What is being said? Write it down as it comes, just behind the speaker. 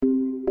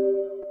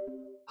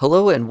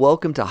Hello and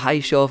welcome to High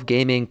Shelf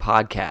Gaming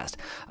Podcast.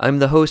 I'm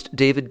the host,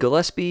 David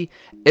Gillespie.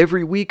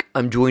 Every week,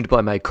 I'm joined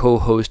by my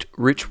co-host,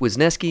 Rich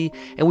Wisniewski,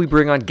 and we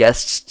bring on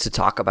guests to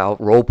talk about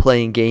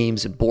role-playing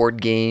games,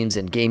 board games,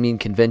 and gaming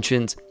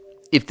conventions.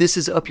 If this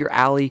is up your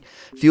alley,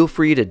 feel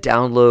free to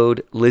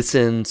download,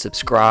 listen,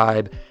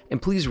 subscribe,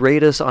 and please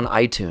rate us on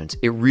iTunes.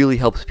 It really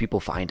helps people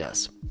find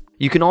us.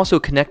 You can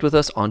also connect with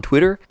us on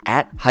Twitter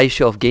at High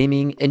Shelf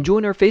Gaming and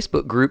join our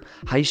Facebook group,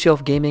 High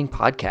Shelf Gaming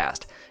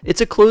Podcast. It's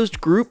a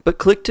closed group, but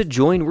click to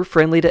join. We're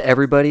friendly to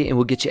everybody and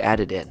we'll get you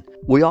added in.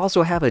 We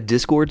also have a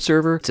Discord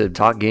server to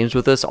talk games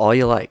with us all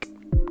you like.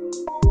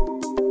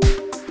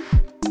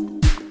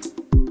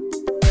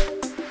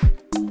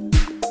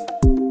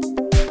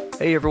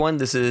 Hey everyone,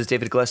 this is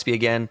David Gillespie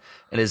again,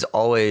 and as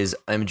always,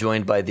 I'm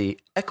joined by the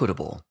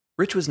equitable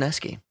Rich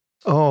Wisniewski.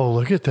 Oh,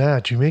 look at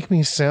that. You make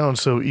me sound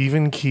so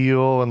even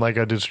keel and like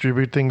I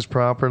distribute things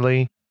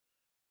properly.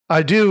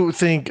 I do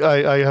think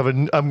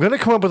I'm going to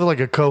come up with like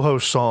a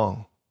co-host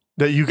song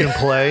that you can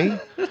play.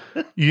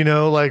 You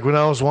know, like when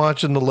I was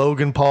watching the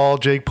Logan Paul,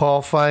 Jake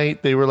Paul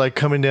fight, they were like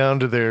coming down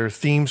to their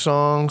theme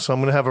song. So I'm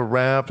going to have a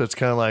rap that's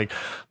kind of like,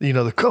 you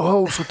know, the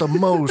co-host with the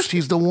most.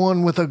 He's the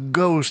one with a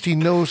ghost. He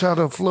knows how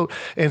to float.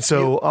 And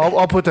so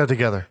I'll put that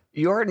together.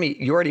 You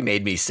already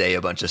made me say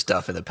a bunch of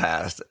stuff in the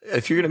past.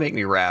 If you're going to make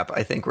me rap,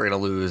 I think we're going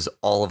to lose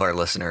all of our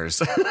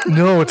listeners.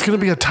 No, it's going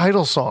to be a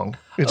title song.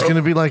 It's going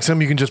to be like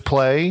something you can just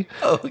play.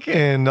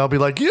 Okay. And I'll be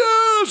like,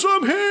 yes,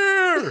 I'm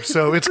here.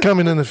 So it's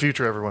coming in the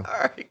future, everyone. All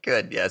right,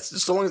 good. Yes,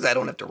 so long as I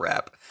don't have to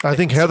rap. I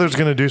think Heather's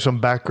going to do some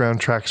background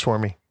tracks for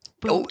me.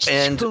 Oh,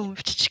 and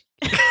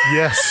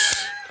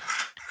Yes.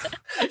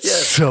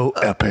 yes. So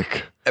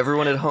epic.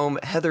 Everyone at home,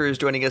 Heather is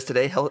joining us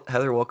today.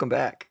 Heather, welcome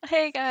back.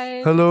 Hey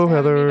guys. Hello, Thanks for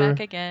having me Heather. back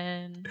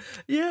again.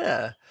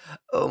 Yeah.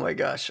 Oh my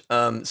gosh.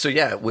 So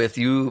yeah, with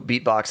you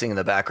beatboxing in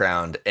the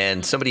background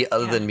and somebody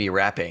other than me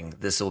rapping,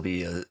 this will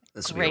be a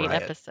Great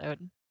riot.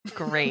 episode.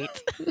 Great.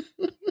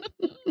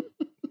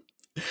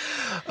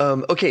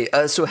 Okay.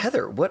 So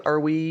Heather, what are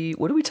we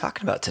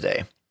talking about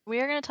today? We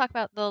are going to talk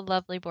about the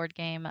lovely board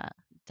game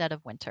Dead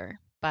of Winter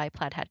by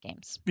Plaid Hat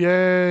Games.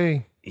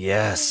 Yay.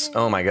 Yes.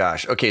 Oh my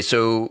gosh. Okay.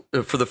 So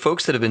for the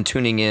folks that have been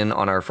tuning in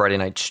on our Friday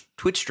night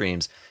Twitch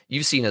streams,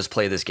 you've seen us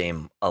play this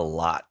game a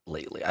lot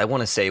lately. I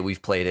want to say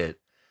we've played it,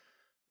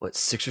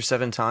 6 or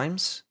 7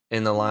 times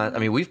in the last. I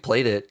mean, we've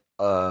played it.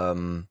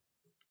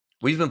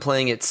 We've been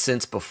playing it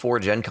since before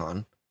Gen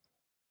Con.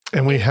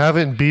 And we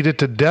haven't beat it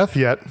to death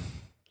yet.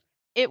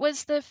 It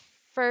was the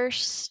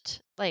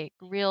first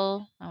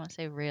real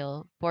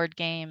board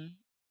game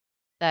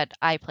that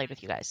I played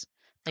with you guys.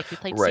 Like we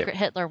played Right. Secret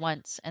Hitler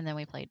once and then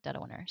we played Dead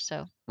of Winter.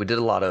 So We did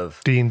a lot of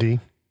D&D.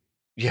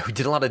 Yeah, we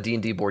did a lot of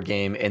D&D board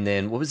game, and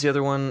then what was the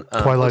other one?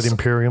 Twilight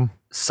Imperium.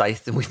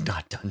 Scythe. We've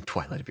not done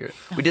Twilight Imperium.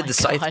 We Oh did my the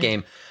Scythe God.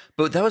 game,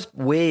 but that was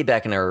way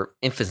back in our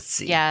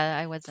infancy. yeah,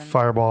 I wasn't.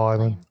 Fireball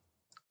Island.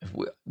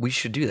 We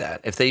should do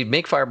that. If they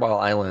make Fireball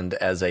Island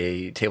as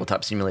a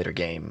tabletop simulator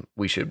game,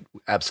 we should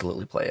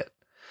absolutely play it.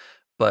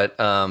 But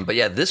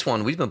yeah, this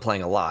one we've been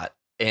playing a lot,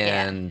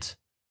 and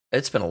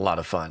it's been a lot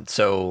of fun.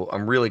 So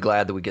I'm really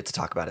glad that we get to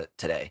talk about it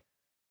today.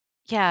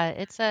 Yeah,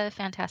 it's a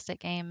fantastic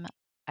game.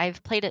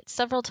 I've played it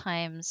several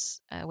times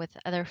with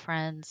other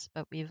friends,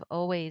 but we've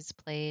always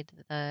played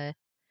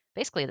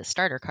basically the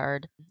starter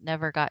card.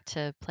 Never got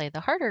to play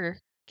the harder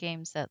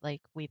games that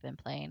we've been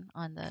playing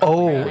on the.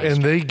 Oh, Friday night and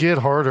stream. they get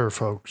harder,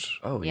 folks.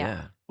 Oh Yeah.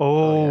 yeah.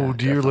 Oh, yeah,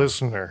 dear definitely.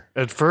 listener.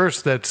 At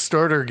first, that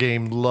starter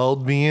game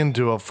lulled me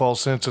into a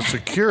false sense of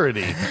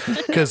security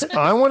because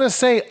I want to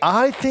say,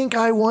 I think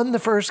I won the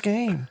first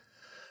game.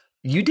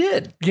 You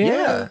did.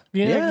 Yeah.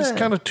 Just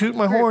kind of toot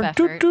my Group horn.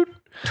 effort. Toot, toot.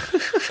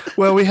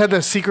 Well, we had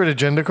the secret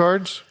agenda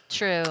cards,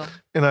 True.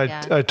 and I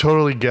Yeah. I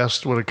totally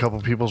guessed what a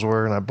couple people's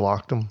were, and I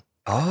blocked them.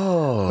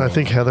 Oh. I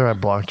think, Heather, I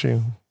blocked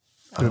you.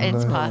 Didn't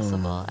It's I?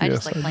 possible. I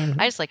just Yes, like I playing. did.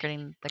 I just like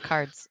reading the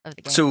cards of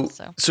the game.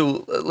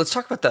 So let's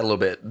talk about that a little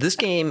bit. This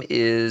game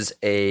is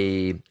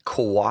a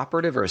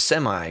cooperative or a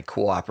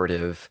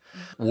semi-cooperative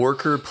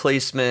worker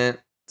placement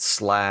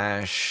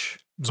slash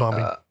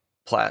Zombie.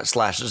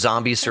 slash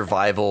zombie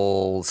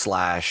survival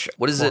slash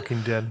what is it?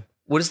 Walking Dead.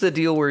 What is the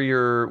deal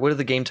where what are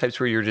the game types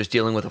where you're just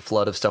dealing with a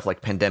flood of stuff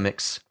like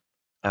pandemics?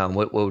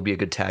 What would be a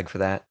good tag for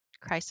that?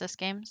 Crisis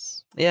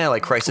games. Yeah,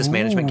 like crisis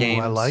management Ooh,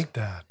 games. I like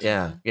that.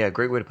 Yeah,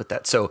 great way to put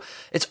that. So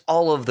it's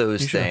all of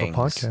those You should things.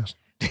 have a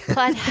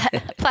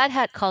podcast. Plaid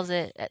Hat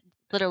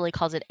literally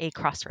calls it a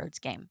crossroads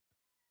game.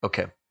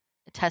 Okay.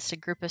 It tests a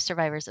group of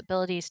survivors'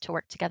 abilities to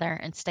work together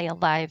and stay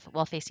alive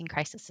while facing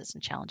crises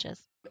and challenges.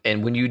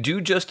 And when you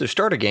do just the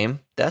starter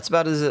game, that's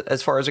about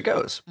as far as it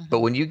goes. Mhm.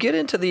 But when you get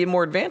into the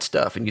more advanced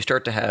stuff and you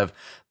start to have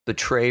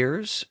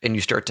betrayers and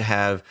you start to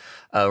have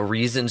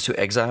reasons to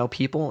exile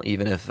people,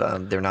 even if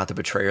they're not the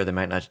betrayer, they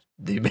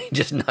may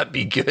just not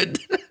be good.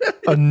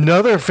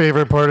 Another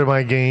favorite part of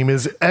my game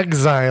is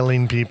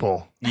exiling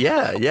people.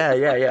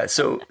 Yeah.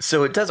 So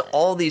it does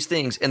all these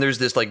things, and there's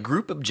this like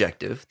group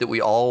objective that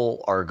we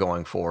all are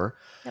going for,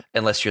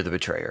 unless you're the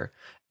betrayer.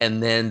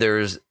 And then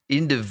there's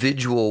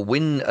individual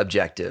win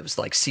objectives,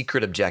 like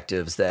secret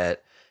objectives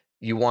that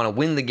you want to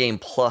win the game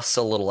plus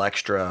a little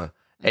extra.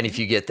 And if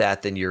you get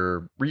that, then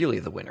you're really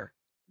the winner.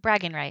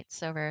 Bragging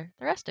rights over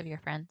the rest of your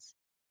friends.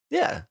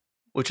 Yeah,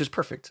 which is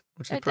perfect.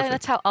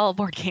 That's how all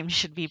board games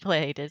should be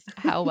played, is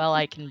how well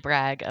I can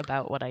brag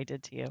about what I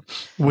did to you.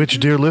 Which,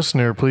 dear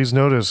listener, please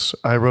notice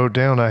I wrote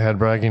down I had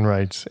bragging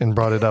rights and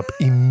brought it up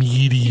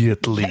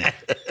immediately.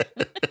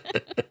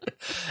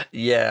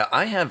 Yeah,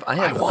 I have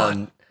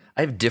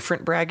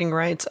different bragging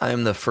rights.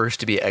 I'm the first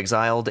to be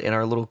exiled in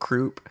our little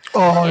group.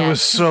 Oh, Yeah. it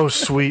was so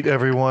sweet,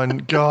 everyone.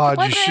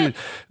 God, you should.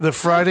 The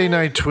Friday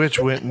night Twitch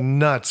went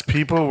nuts.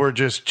 People were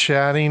just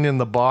chatting in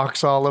the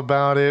box all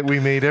about it. We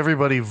made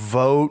everybody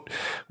vote.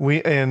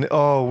 We rallied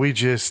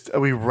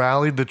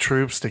the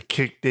troops to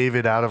kick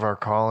David out of our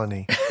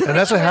colony. And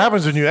that's what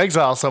happens when you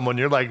exile someone.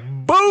 You're like,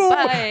 boom,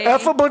 Bye.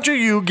 F a bunch of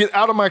you, get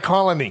out of my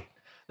colony.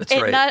 That's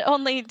And right. not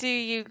only do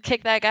you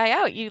kick that guy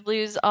out, you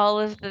lose all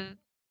of the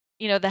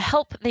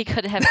help they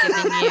could have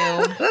given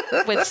you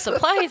with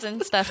supplies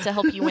and stuff to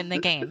help you win the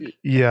game.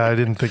 Yeah, I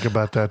didn't think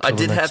about that. I till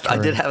the did next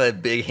have turn. a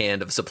big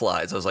hand of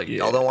supplies. I was like,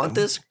 y'all don't want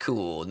this?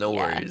 Cool, no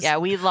worries. Yeah,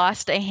 we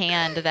lost a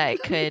hand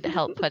that could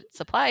help put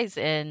supplies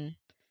in.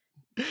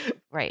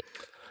 Right.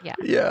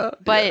 Yeah.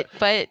 But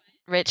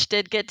Rich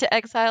did get to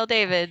exile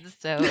David,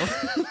 so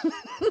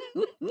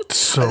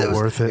So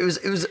worth it.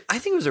 It was. I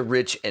think it was a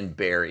Rich and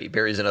Barry.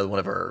 Barry's another one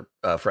of our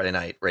Friday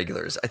night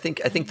regulars. I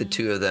think the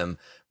two of them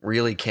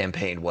really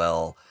campaigned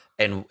well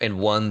and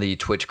won the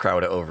Twitch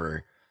crowd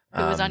over.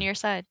 who was on your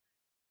side?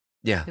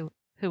 Yeah,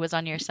 Who was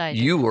on your side?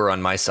 you were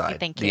on my side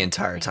Thank the you.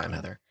 entire Thank time, you.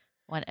 Heather.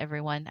 Want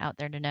everyone out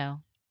there to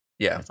know.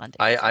 Yeah, was on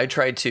David's I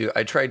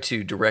tried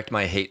to direct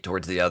my hate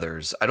towards the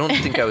others. I don't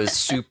think I was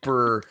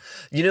super.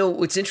 You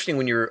know, it's interesting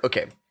when you're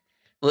okay.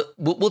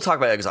 We'll talk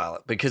about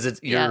Exile because it's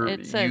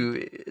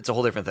a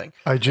whole different thing.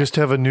 I just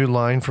have a new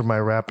line for my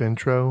rap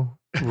intro.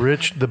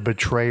 Rich the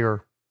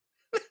betrayer.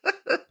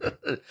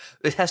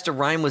 It has to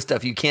rhyme with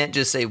stuff. You can't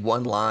just say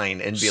one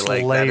line and be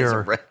like, that is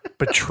a Slayer.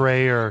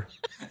 Betrayer.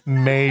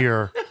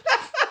 Mayor.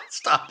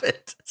 Stop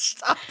it. This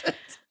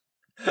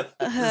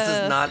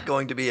is not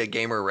going to be a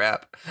gamer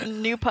rap.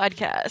 New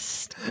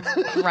podcast,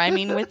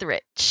 Rhyming with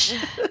Rich.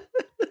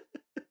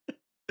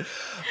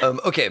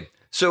 Okay,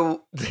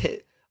 so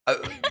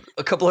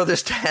a couple other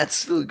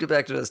stats. We'll get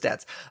back to the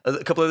stats.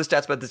 A couple other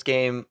stats about this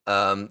game.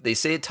 They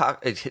say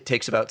it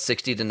takes about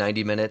 60 to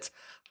 90 minutes.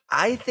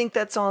 I think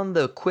that's on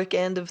the quick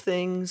end of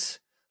things.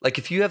 Like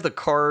if you have the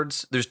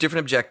cards, there's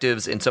different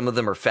objectives, and some of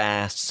them are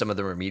fast, some of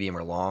them are medium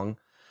or long.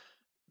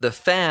 The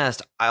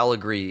fast, I'll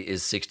agree,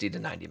 is 60 to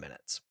 90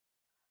 minutes.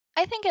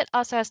 I think it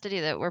also has to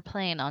do that we're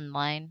playing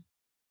online.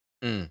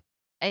 Mm.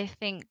 I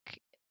think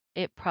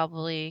it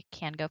probably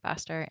can go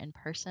faster in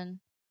person.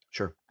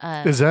 Sure.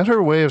 Is that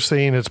her way of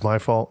saying it's my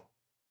fault?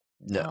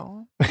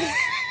 No.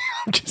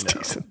 I'm just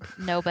No. teasing.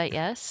 No, but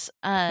yes.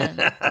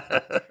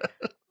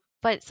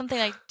 But something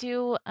I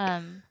do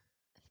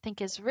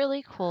think is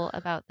really cool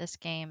about this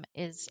game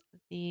is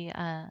the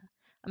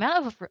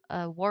amount of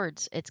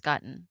awards it's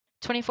gotten.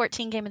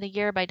 2014 Game of the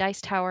Year by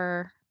Dice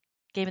Tower,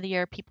 Game of the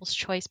Year People's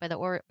Choice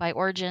by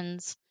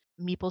Origins,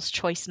 Meeple's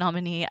Choice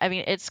nominee. I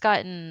mean, it's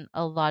gotten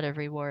a lot of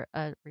rewards.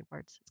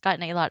 It's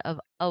gotten a lot of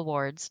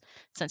awards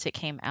since it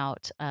came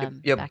out.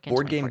 Yeah, Back in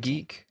Board Game 2014.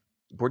 Geek.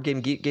 Board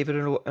Game Geek gave it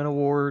an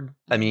award.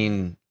 I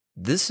mean,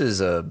 it's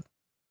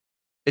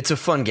a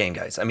fun game,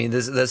 guys. I mean,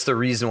 that's the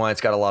reason why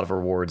it's got a lot of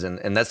awards,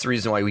 and that's the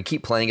reason why we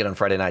keep playing it on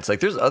Friday nights. Like,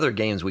 there's other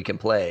games we can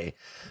play,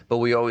 but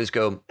we always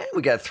go,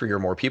 we got 3 or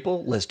more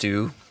people. Let's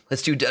do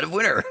Dead of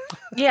Winter.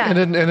 Yeah.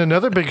 And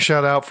another big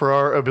shout out for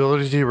our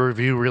ability to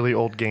review really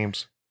old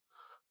games.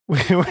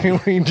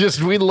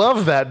 We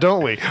love that,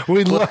 don't we?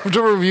 We love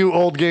to review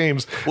old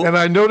games. And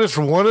I noticed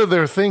one of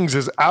their things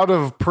is out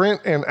of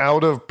print and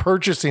out of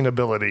purchasing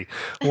ability.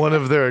 One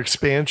of their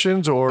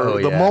expansions or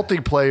Oh, the yeah.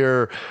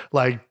 multiplayer,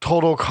 like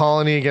Total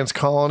Colony against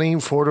Colony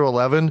 4 to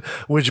 11,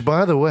 which,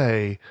 by the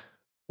way,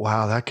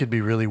 wow, that could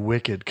be really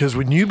wicked. Because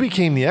when you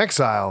became the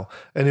Exile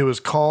and it was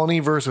Colony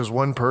versus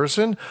one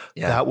person,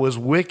 Yeah. that was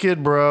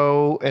wicked,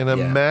 bro. And Yeah.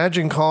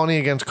 imagine Colony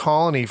against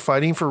Colony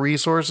fighting for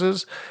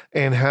resources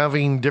and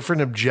having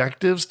different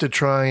objectives to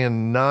try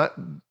and not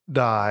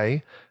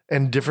die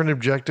and different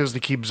objectives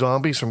to keep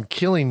zombies from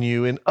killing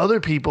you and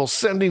other people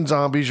sending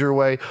zombies your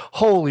way.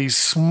 Holy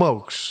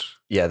smokes.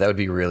 Yeah, that would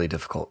be really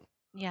difficult.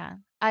 Yeah.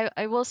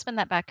 I will spin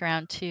that back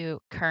around to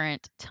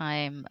current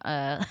time.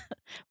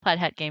 Plaid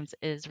Hat Games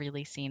is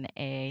releasing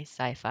a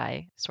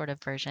sci-fi sort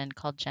of version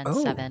called Gen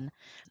Oh. 7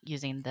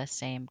 using the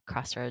same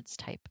Crossroads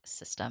type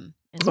system.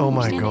 is Oh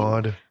my understanding.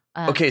 God.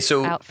 Okay,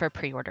 so Out for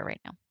pre-order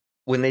right now.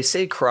 when they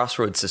say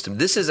Crossroads system,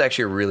 this is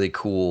actually a really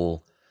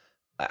cool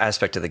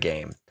aspect of the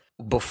game.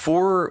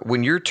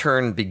 When your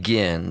turn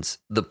begins,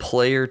 the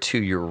player to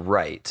your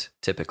right,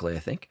 typically, I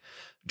think,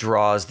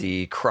 draws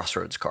the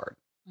Crossroads card.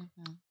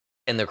 Mhm.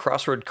 And the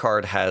Crossroad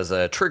card has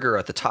a trigger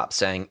at the top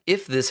saying,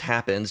 if this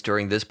happens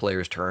during this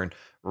player's turn,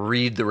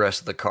 read the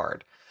rest of the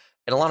card.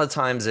 And a lot of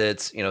times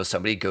it's,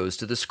 somebody goes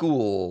to the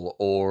school,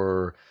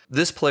 or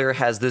this player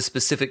has this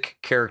specific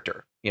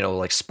character,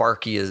 like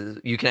Sparky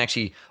you can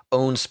actually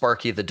own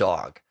Sparky the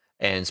dog.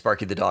 and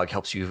Sparky the dog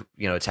helps you,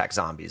 attack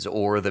zombies,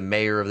 or the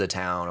mayor of the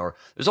town, or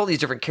there's all these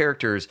different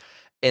characters,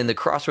 and the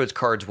Crossroads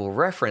cards will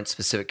reference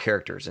specific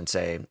characters and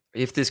say,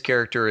 if this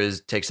character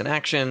takes an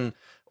action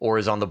or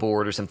is on the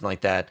board or something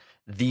like that,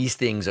 these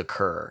things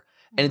occur.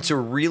 And it's a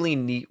really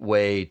neat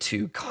way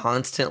to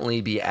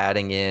constantly be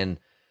adding in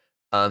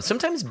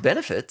sometimes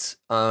benefits,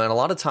 and a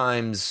lot of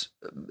times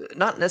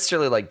not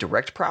necessarily like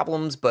direct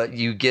problems, but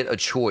you get a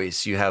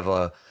choice. You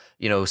have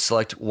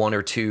select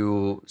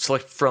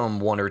from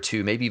one or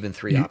two, maybe even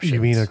three options.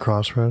 You mean a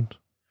crossroad?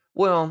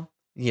 Well,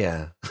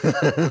 yeah,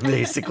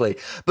 basically.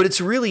 But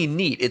it's really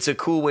neat. It's a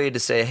cool way to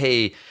say,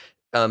 hey,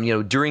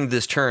 during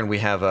this turn, we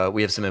have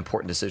some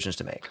important decisions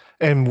to make.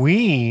 And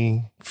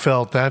we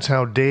felt that's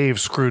how Dave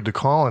screwed the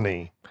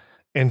colony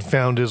and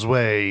found his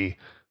way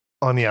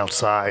on the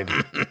outside.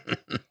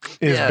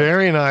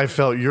 Barry and I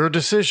felt your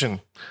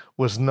decision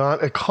was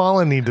not a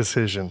colony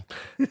decision,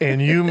 and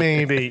you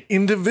made a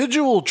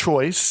individual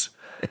choice.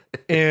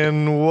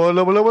 And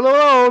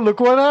look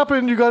what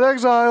happened! You got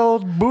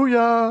exiled.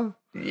 Booyah!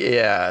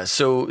 Yeah.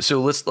 So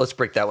let's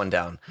break that one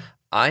down.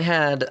 I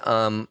had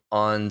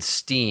on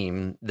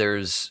Steam,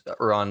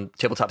 or on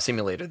Tabletop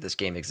Simulator, this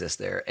game exists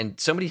there, and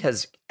somebody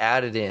has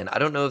added in. I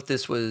don't know if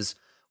this was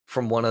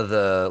from one of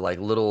the like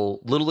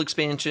little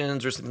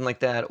expansions or something like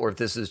that, or if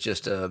this is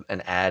just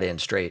an add-in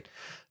straight.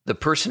 The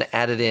person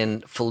added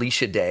in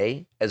Felicia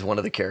Day as one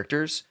of the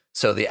characters,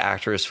 so the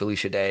actress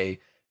Felicia Day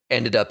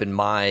ended up in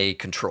my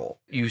control.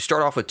 You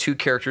start off with two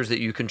characters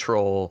that you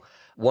control.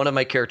 One of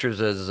my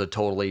characters is a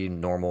totally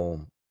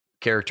normal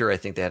character. I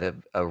think they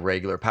had a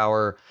regular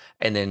power.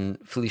 And then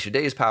Felicia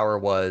Day's power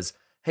was,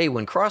 hey,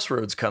 when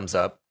Crossroads comes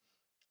up,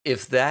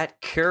 if that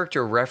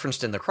character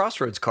referenced in the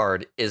Crossroads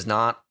card is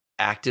not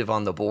active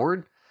on the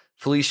board,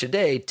 Felicia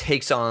Day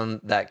takes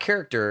on that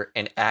character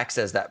and acts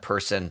as that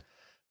person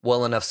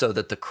well enough so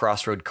that the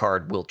Crossroad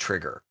card will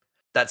trigger.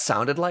 That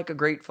sounded like a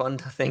great fun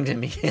thing to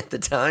me at the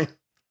time.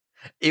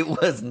 It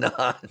was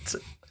not.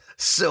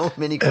 So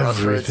many Crossroads.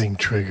 Everything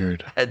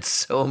triggered. Had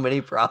so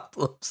many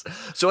problems.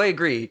 So I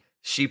agree.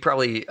 She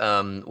probably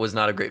was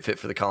not a great fit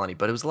for the colony,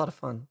 but it was a lot of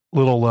fun.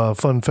 Little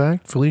fun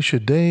fact, Felicia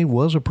Day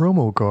was a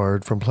promo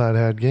card from Plaid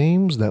Hat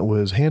Games that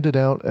was handed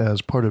out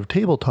as part of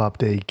Tabletop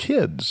Day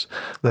Kids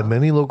that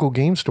many local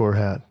game store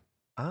had.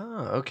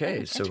 Ah,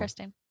 okay. So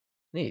interesting.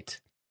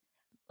 Neat.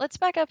 Let's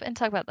back up and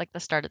talk about like the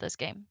start of this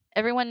game.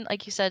 Everyone,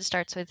 like you said,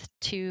 starts with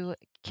two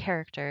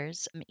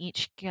characters.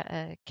 Each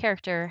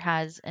character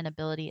has an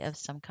ability of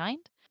some kind.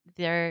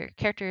 Their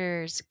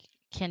characters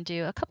can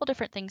do a couple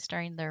different things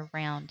during their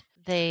round.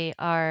 They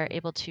are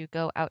able to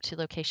go out to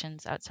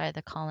locations outside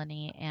the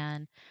colony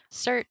and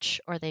search,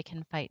 or they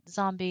can fight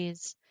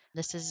zombies.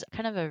 This is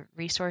kind of a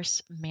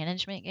resource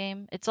management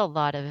game. It's a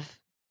lot of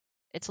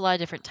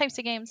different types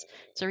of games.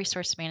 It's a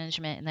resource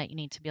management in that you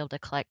need to be able to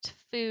collect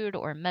food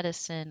or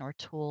medicine or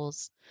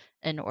tools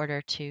in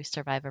order to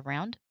survive a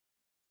round.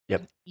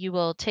 Yep. You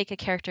will take a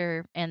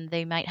character and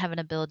they might have an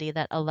ability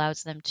that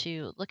allows them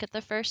to look at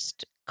the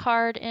first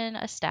card in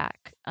a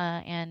stack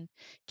and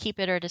keep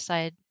it or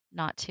decide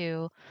not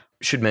to.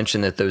 Should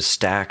mention that those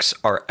stacks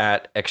are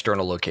at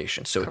external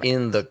locations. So Correct.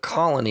 In the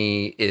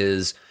colony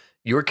is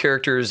your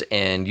characters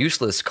and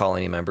useless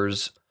colony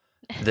members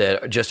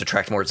that just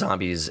attract more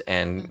zombies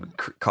and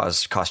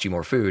cost you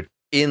more food.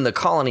 In the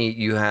colony,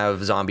 you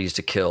have zombies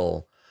to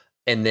kill.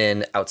 And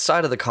then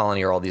outside of the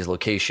colony are all these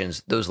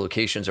locations. Those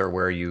locations are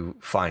where you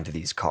find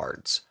these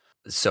cards.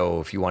 So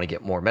if you want to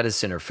get more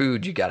medicine or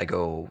food, you got to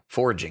go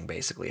foraging,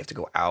 basically. You have to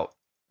go out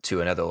to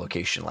another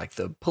location like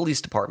the police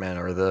department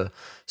or the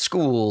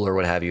school or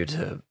what have you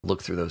to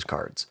look through those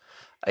cards.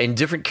 And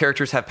different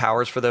characters have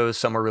powers for those.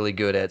 Some are really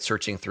good at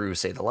searching through,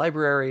 say, the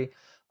library.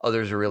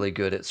 Others are really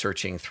good at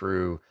searching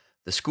through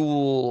the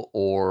school,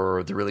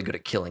 or they're really good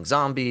at killing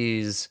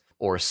zombies,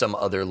 or some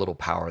other little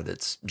power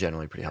that's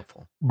generally pretty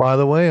helpful. By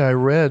the way, I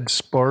read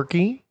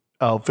Sparky,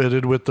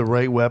 outfitted with the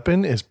right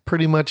weapon, is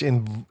pretty much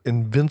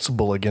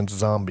invincible against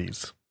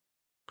zombies.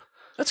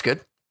 That's good.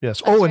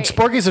 Yes. That's and right.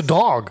 Sparky's a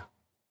dog.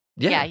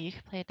 Yeah, you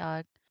can play a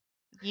dog.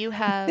 You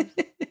have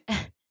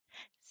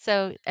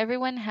so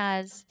everyone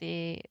has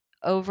the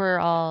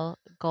overall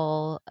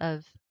goal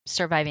of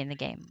surviving the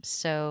game.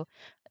 So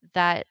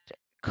that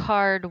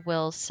card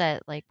will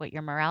set like what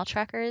your morale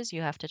tracker is.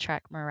 You have to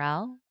track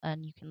morale,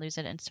 and you can lose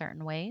it in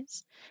certain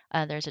ways.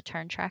 There's a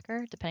turn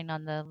tracker depending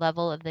on the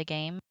level of the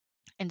game.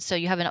 And so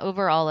you have an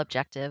overall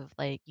objective,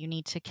 like you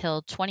need to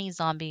kill 20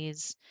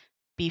 zombies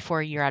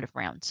before you're out of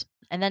rounds.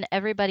 And then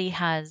everybody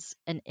has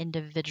an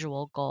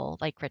individual goal.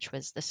 Like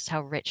this is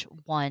how Rich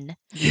won.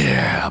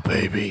 Yeah,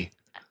 baby.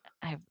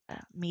 I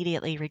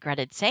immediately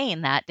regretted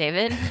saying that,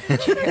 David.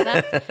 Did you hear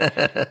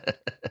that?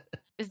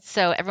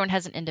 So everyone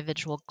has an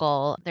individual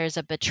goal. There's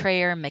a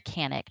betrayer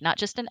mechanic, not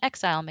just an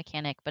exile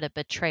mechanic, but a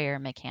betrayer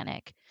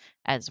mechanic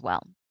as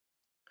well.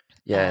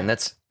 Yeah, and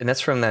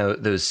that's from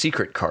those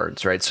secret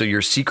cards, right? So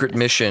your secret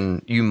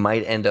mission, you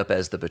might end up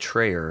as the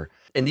betrayer.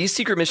 And these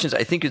secret missions,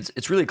 I think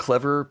it's really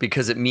clever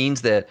because it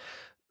means that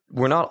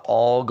we're not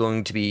all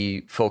going to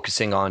be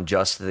focusing on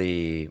just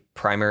the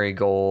primary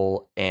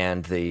goal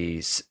and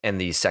the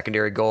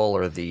secondary goal,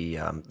 or the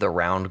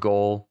round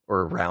goal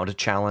or round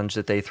challenge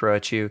that they throw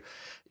at you.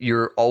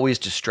 You're always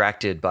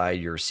distracted by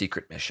your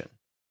secret mission,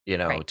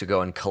 Right. to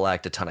go and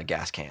collect a ton of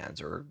gas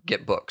cans or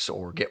get books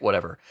or get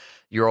whatever.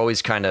 You're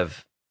always kind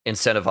of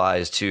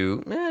incentivized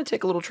to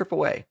take a little trip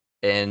away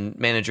and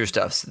manage your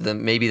stuff. So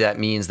then maybe that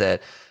means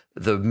that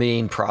the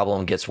main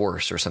problem gets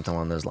worse or something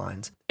along those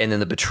lines. And then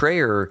the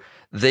betrayer,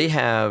 they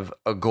have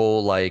a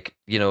goal like,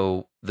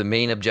 the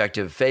main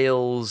objective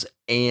fails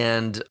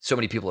and so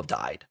many people have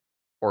died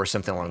or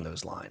something along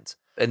those lines.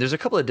 And there's a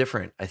couple of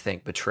different, I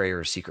think,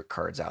 betrayer secret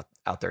cards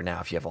out there now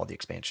if you have all the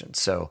expansions.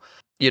 So,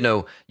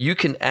 you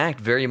can act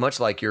very much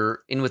like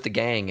you're in with the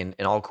gang and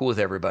all cool with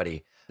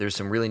everybody. There's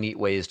some really neat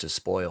ways to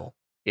spoil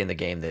in the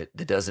game that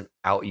doesn't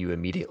out you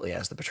immediately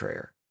as the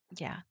betrayer.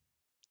 Yeah.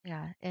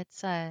 Yeah.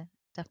 It's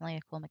definitely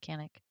a cool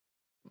mechanic.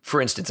 For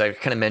instance, I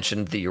kind of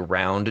mentioned the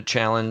round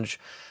challenge.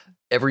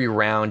 Every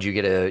round you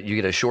get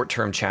a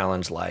short-term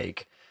challenge,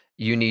 like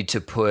you need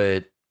to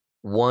put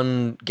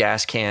one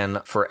gas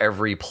can for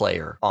every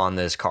player on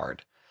this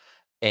card,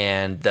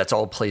 and that's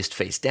all placed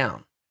face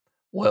down.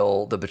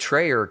 Well, the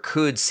betrayer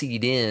could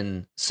seed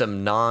in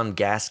some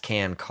non-gas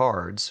can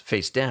cards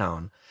face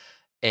down,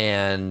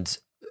 and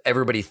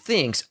everybody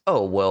thinks,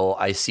 oh, well,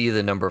 I see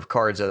the number of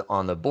cards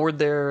on the board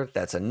there.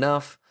 That's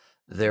enough.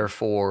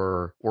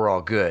 Therefore, we're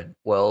all good.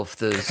 Well, if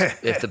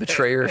the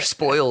betrayer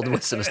spoiled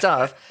with some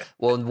stuff,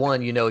 well,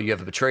 one, you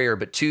have a betrayer,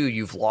 but two,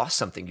 you've lost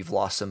something. You've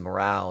lost some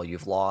morale.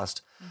 You've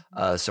lost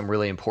some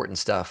really important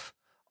stuff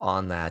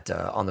on that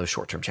on those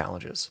short-term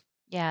challenges.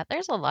 Yeah,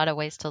 there's a lot of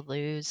ways to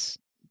lose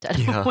Dead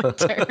Yeah. of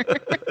Winter.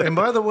 And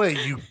by the way,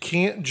 you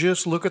can't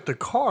just look at the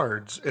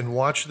cards and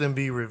watch them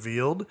be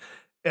revealed.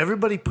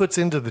 Everybody puts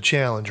into the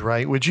challenge,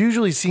 right? Which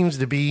usually seems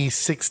to be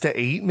 6 to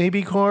 8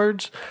 maybe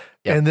cards.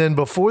 Yep. And then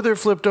before they're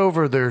flipped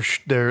over,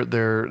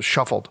 they're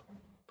shuffled.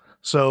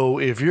 So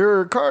if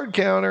you're a card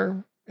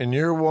counter and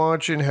you're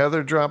watching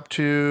Heather drop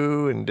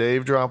 2 and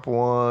Dave drop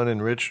 1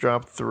 and Rich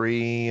drop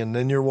 3, and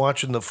then you're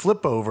watching the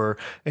flip over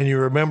and you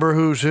remember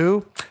who's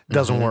who,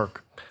 doesn't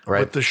work. Right.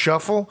 With the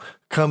shuffle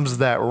comes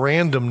that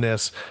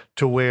randomness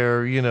to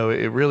where,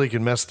 it really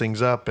can mess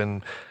things up.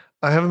 And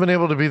I haven't been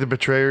able to be the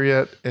betrayer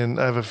yet, and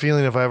I have a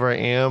feeling if ever I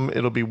am,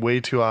 it'll be way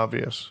too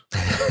obvious.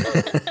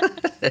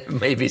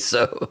 Maybe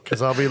so.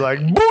 Because I'll be like,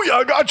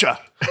 booyah, gotcha!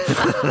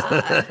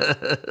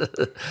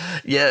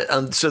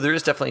 Yeah, so there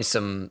is definitely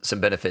some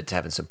benefit to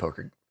having some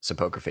poker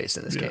face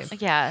in this Yes. game.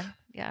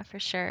 Yeah, for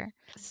sure.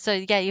 So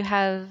yeah, you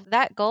have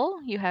that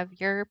goal, you have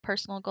your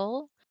personal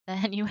goal,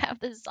 then you have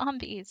the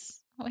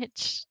zombies,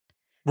 which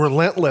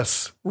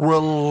Relentless.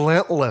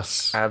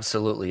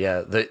 Absolutely,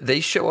 yeah. They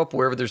show up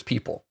wherever there's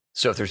people.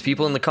 So if there's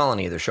people in the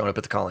colony, they're showing up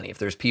at the colony. If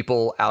there's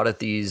people out at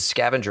these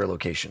scavenger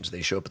locations,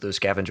 they show up at those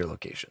scavenger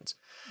locations.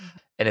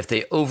 And if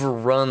they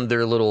overrun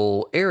their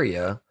little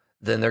area,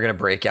 then they're going to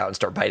break out and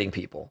start biting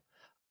people.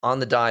 On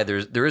the die,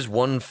 there is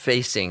one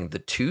facing the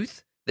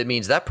tooth. That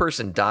means that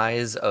person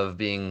dies of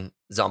being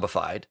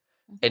zombified.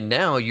 And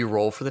now you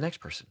roll for the next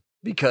person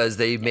because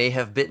they may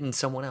have bitten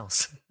someone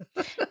else.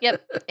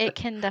 Yep, it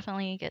can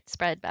definitely get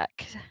spread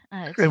back.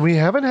 And we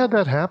haven't had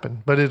that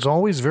happen, but it's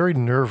always very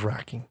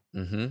nerve-wracking.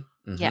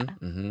 Yeah.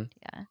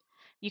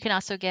 You can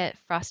also get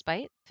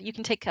frostbite. You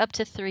can take up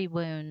to 3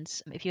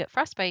 wounds. If you get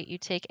frostbite, you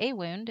take a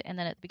wound, and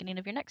then at the beginning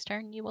of your next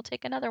turn, you will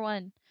take another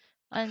one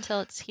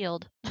until it's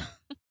healed.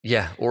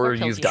 Yeah, Or or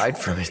kills you've you. died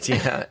from it.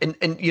 Yeah.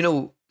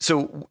 And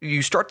so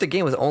you start the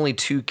game with only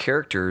 2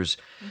 characters.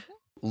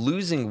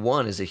 Losing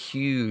one is a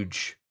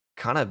huge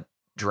kind of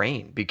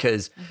drain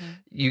because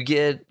you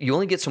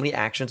only get so many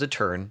actions a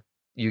turn.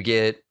 You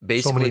get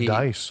basically So many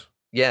dice.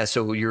 Yeah,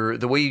 so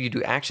the way you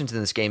do actions in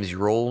this game is you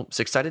roll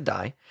 6-sided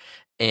die,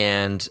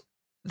 and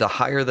the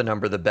higher the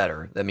number, the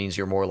better. That means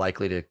you're more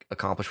likely to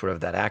accomplish whatever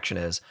that action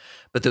is.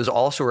 But those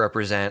also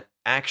represent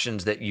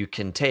actions that you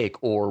can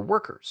take or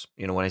workers.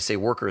 When I say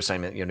worker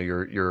assignment,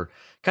 you're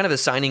kind of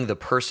assigning the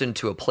person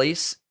to a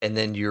place, and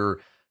then you're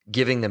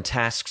giving them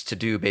tasks to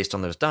do based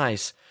on those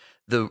dice.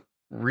 When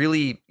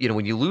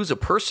you lose a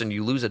person,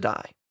 you lose a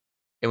die.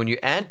 And when you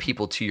add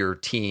people to your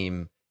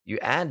team, you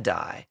add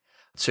die.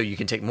 So you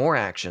can take more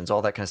actions,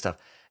 all that kind of stuff.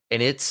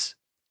 And it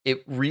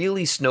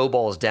really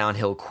snowballs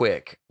downhill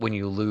quick when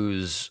you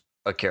lose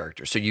a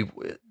character. So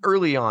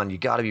early on, you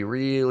got to be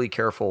really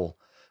careful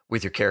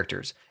with your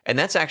characters. And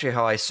that's actually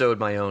how I sowed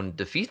my own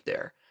defeat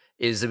there.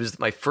 It was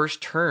my first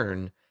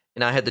turn,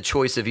 and I had the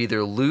choice of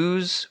either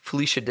lose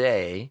Felicia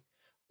Day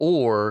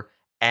or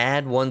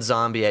add 1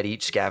 zombie at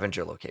each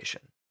scavenger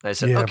location. And I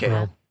said, Yeah, okay,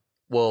 bro.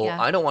 well,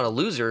 Yeah. I don't want to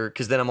lose her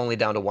because then I'm only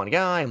down to 1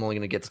 guy. I'm only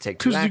going to get to take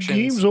 2 Because the actions.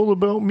 game's all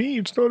about me.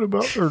 It's not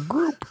about our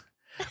group.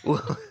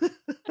 Well,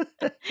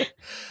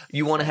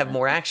 you want to have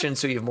more action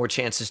so you have more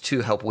chances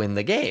to help win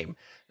the game.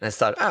 And I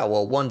thought,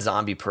 1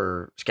 zombie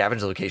per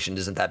scavenger location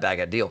isn't that bad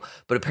a deal.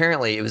 But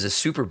apparently it was a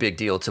super big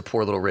deal to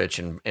poor little Rich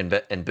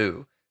and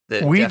Boo.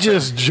 We definitely-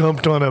 just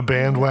jumped on a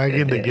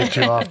bandwagon to get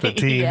you off the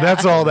team. Yeah.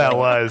 That's all that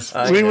was.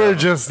 I We were know.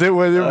 just, it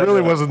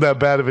really wasn't that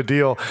bad of a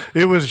deal.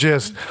 It was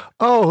just,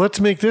 oh, let's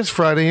make this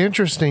Friday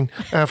interesting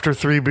after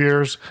 3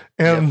 beers.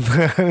 And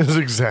that is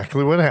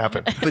exactly what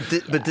happened.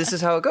 But this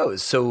is how it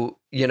goes. So,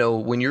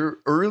 when you're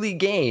early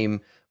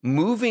game,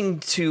 moving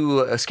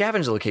to a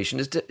scavenger location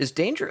is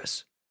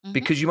dangerous Mhm.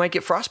 because you might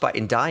get frostbite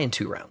and die in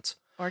 2 rounds.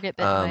 Or get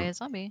bitten by a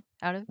zombie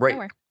out of right.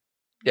 nowhere.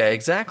 Yeah,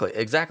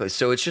 exactly.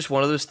 So it's just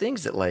one of those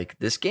things that like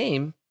this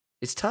game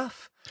is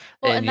tough,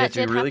 Well, and and you have that to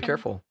be did really happen.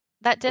 careful.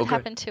 That did Okay.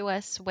 happen to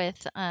us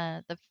with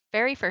the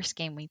very first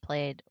game we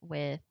played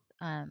with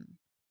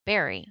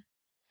Barry.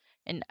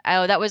 And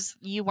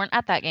you weren't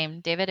at that game,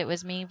 David. It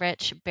was me,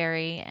 Rich,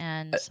 Barry,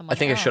 and someone I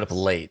think I showed up else.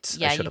 late.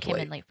 Yeah, I showed you up came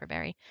late. in late for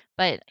Barry.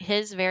 But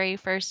his very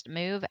first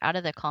move out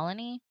of the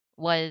colony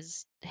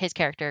was his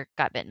character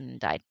got bitten and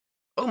died.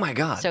 Oh my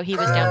god! So he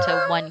was down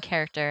to 1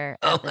 character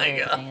Oh at the my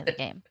very beginning of the God.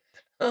 game.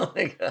 Oh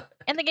my god!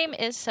 And the game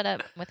is set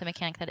up with the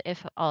mechanic that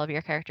if all of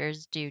your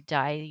characters do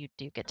die, you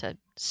do get to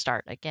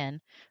start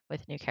again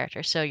with new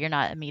characters. So you're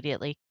not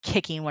immediately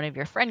kicking one of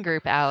your friend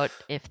group out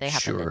if they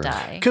happen Sure. to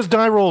die. Because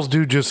die rolls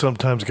do just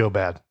sometimes go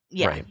bad.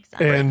 Yeah, Right.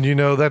 exactly. And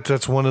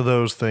that's one of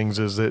those things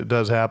is it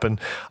does happen.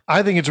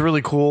 I think it's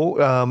really cool.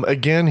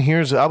 Again,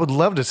 I would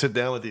love to sit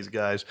down with these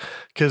guys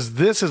because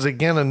this is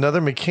again another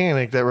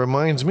mechanic that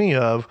reminds me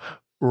of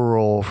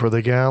Roll for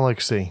the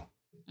Galaxy.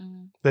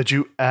 Mhm. That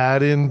you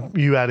add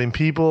in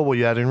people, well,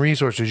 you add in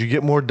resources, you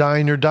get more die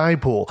in your die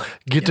pool,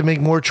 get to make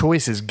more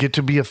choices, get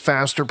to be a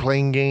faster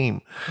playing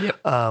game. Yep.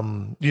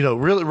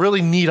 Really,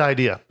 really neat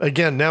idea.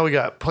 Again, now we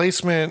got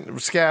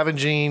placement,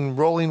 scavenging,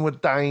 rolling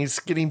with dice,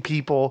 getting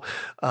people.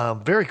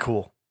 Very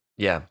cool.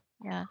 Yeah.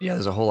 Yeah.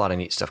 There's a whole lot of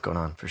neat stuff going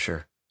on for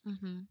sure.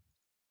 hmm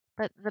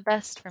But the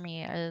best for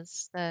me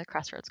is the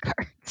Crossroads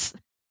cards.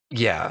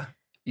 Yeah.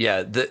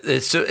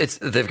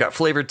 They've got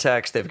flavored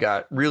text. They've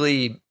got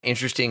really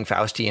interesting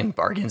Faustian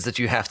bargains that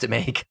you have to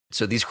make.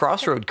 So these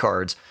crossroad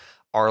cards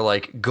are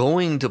like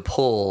going to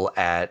pull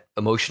at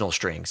emotional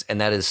strings, and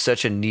that is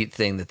such a neat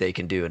thing that they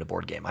can do in a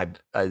board game.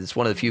 It's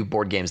one of the few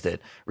board games that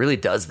really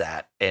does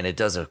that, and it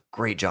does a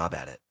great job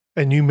at it.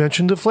 And you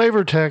mentioned the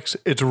flavor text.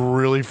 It's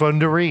really fun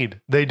to read.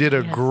 They did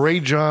a Yes.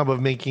 great job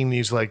of making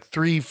these like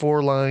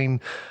 3-4 line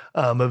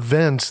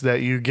events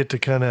that you get to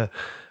kind of,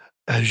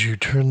 as you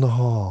turn the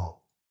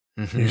hall,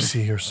 you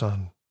see your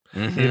son.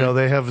 Mhm.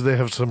 They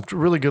have some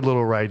really good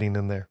little writing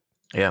in there.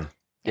 Yeah.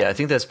 I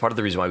think that's part of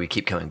the reason why we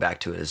keep coming back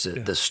to it is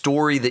the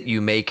story that you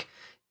make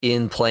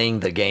in playing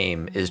the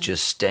game is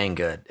just staying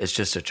good. It's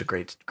just such a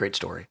great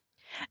story.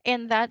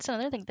 And that's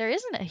another thing. There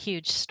isn't a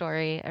huge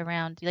story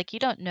around, like, you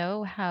don't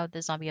know how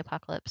the zombie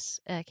apocalypse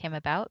came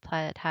about.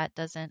 Plaid Hat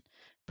doesn't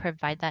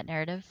provide that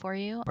narrative for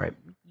you. Right.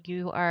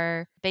 You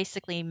are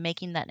basically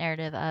making that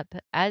narrative up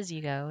as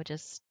you go,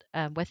 just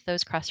with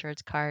those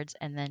crossroads cards,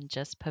 and then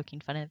just poking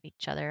fun of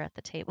each other at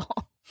the table.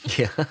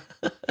 Yeah.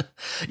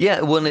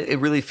 Yeah. Well, it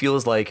really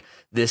feels like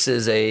this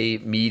is a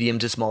medium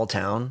to small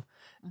town,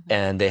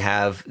 and they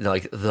have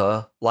like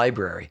the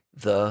library,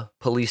 the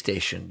police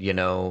station,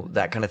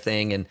 that kind of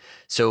thing. And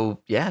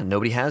so, yeah,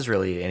 nobody has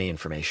really any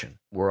information.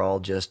 We're all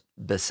just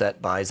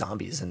beset by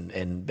zombies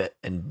and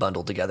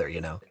bundled together,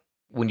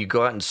 When you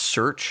go out and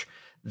search,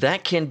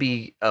 that can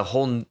be a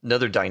whole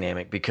nother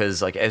dynamic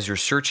because like as you're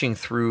searching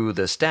through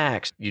the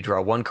stacks, you draw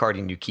one card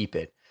and you keep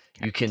it.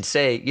 You can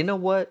say, you know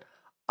what?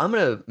 I'm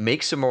going to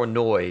make some more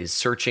noise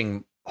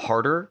searching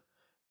harder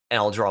and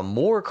I'll draw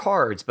more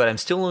cards, but I'm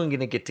still only going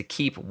to get to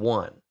keep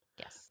one.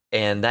 Yes.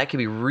 And that can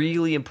be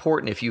really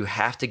important if you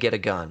have to get a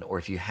gun or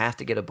if you have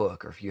to get a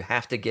book or if you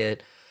have to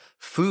get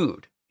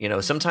food.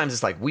 Sometimes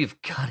it's like, we've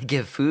got to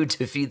get food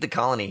to feed the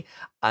colony.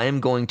 I'm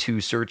going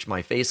to search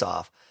my face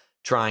off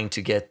trying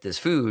to get this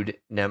food.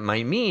 Now, it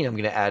might mean I'm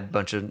going to add a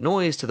bunch of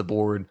noise to the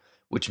board,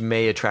 which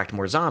may attract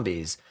more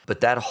zombies.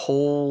 But that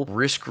whole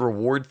risk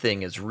reward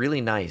thing is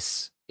really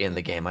nice in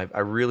the game. I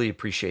really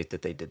appreciate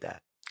that they did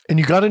that. And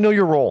you got to know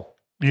your role.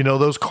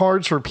 Those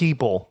cards for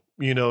people.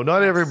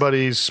 Not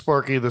everybody's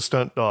Sparky the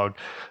stunt dog.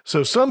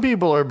 So some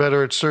people are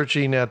better at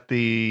searching at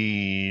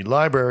the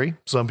library.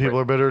 Some people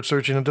are better at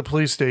searching at the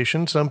police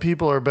station. Some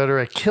people are better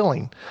at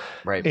killing.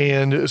 Right.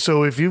 And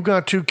so if you've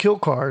got 2 kill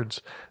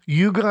cards,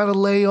 you got to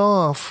lay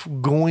off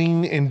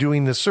going and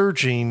doing the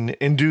searching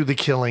and do the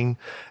killing.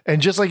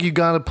 And just like you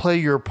got to play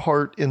your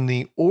part in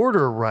the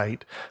order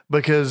right,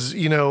 because,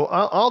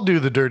 I'll do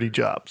the dirty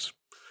jobs.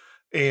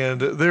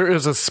 And there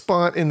is a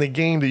spot in the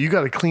game that you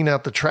got to clean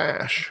out the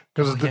trash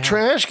because if the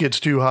trash gets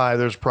too high,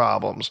 there's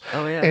problems.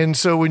 Oh, yeah. And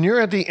so when you're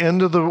at the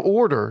end of the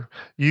order,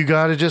 you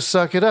got to just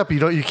suck it up.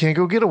 You can't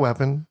go get a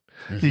weapon.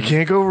 You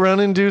can't go run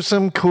and do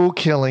some cool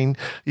killing.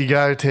 You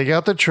got to take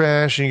out the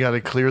trash and you got to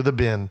clear the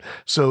bin.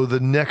 So the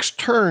next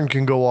turn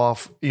can go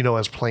off,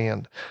 as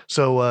planned.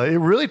 So it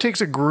really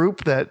takes a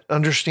group that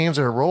understands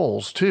their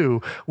roles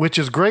too, which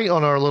is great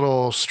on our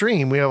little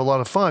stream. We have a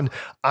lot of fun.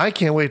 I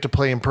can't wait to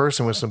play in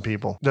person with some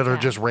people that are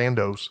just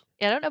randos.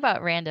 Yeah, I don't know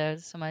about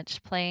randos so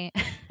much. Playing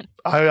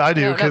I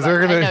do, No, because no,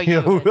 they're I know gonna.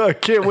 you would. I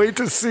can't wait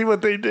to see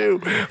what they do.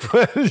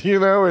 But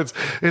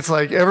it's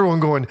like everyone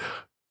going,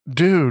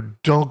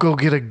 dude, don't go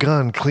get a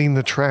gun, clean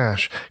the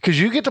trash, because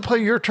you get to play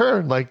your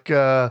turn. Like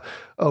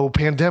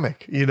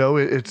Pandemic.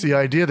 It's the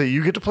idea that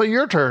you get to play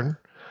your turn,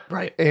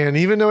 Right. and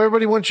even though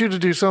everybody wants you to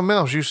do something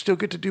else, you still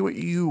get to do what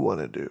you want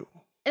to do.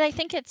 And I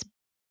think I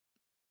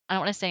don't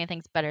want to say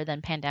anything's better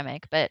than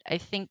Pandemic, but I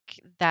think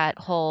that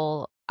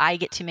whole I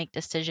get to make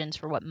decisions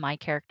for what my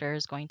character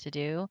is going to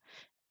do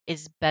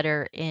is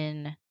better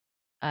in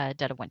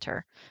Dead of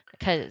Winter,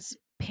 because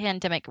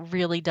Pandemic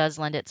really does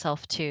lend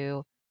itself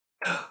to,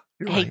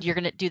 You're hey, right. you're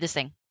going to do this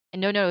thing.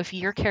 And no, if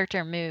your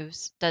character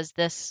moves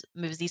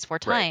these 4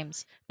 Right.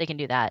 times, they can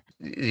do that.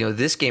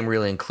 This game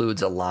really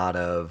includes a lot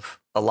of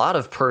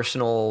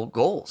personal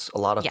goals, a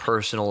lot of Yeah.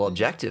 personal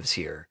objectives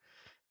here.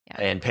 Yeah.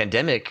 And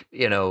Pandemic,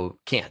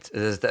 can't.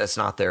 That's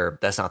not their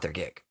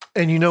gig.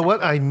 And you know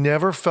what? I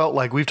never felt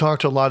like, we've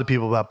talked to a lot of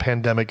people about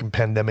Pandemic and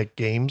Pandemic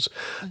games.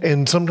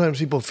 And sometimes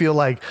people feel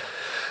like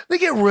they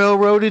get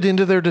railroaded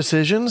into their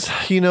decisions.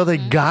 They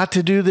got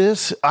to do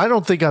this. I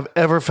don't think I've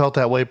ever felt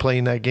that way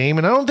playing that game.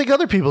 And I don't think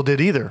other people did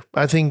either.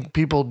 I think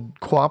people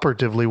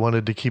cooperatively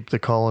wanted to keep the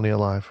colony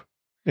alive.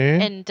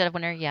 In Dead of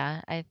Winter,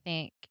 yeah, I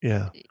think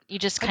Yeah. you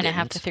just kind of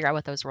have to figure out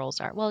what those roles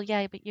are. Well,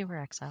 yeah, but you were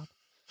exiled.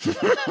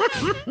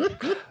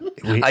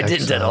 I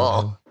didn't at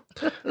all.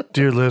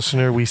 Dear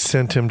listener, we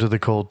sent him to the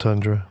cold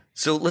tundra.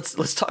 So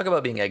let's talk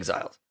about being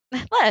exiled.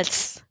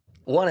 Let's.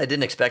 One, I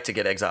didn't expect to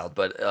get exiled,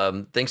 but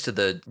thanks to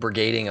the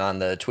brigading on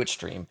the Twitch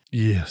stream,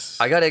 Yes.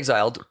 I got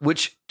exiled,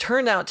 which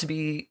turned out to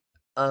be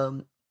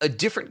a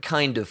different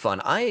kind of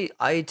fun.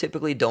 I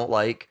typically don't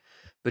like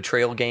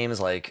betrayal games.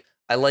 Like,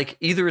 I like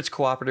either it's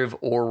cooperative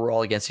or we're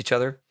all against each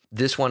other.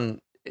 This one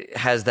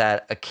has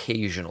that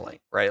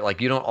occasionally, right?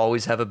 Like, you don't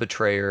always have a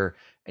betrayer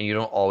and you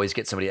don't always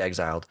get somebody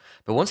exiled.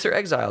 But once they're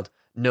exiled,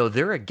 no,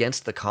 they're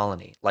against the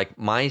colony. Like,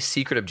 my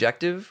secret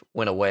objective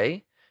went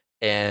away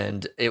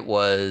and it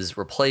was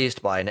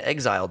replaced by an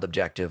exiled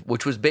objective,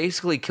 which was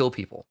basically kill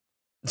people.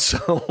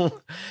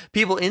 So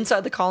people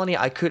inside the colony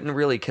I couldn't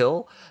really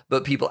kill,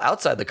 but people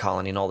outside the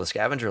colony and all the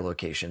scavenger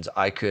locations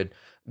I could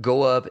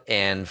go up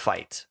and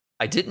fight.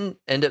 I didn't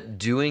end up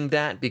doing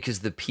that because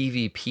the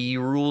PvP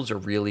rules are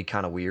really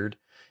kind of weird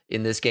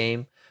in this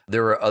game.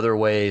 There are other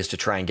ways to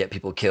try and get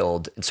people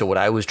killed. And so what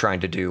I was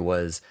trying to do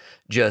was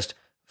just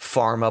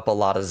farm up a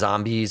lot of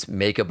zombies,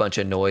 make a bunch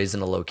of noise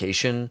in a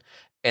location,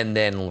 and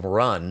then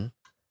run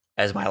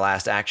as my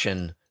last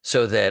action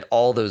so that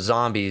all those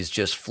zombies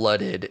just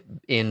flooded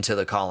into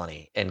the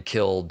colony and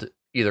killed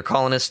either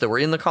colonists that were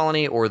in the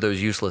colony or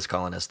those useless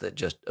colonists that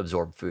just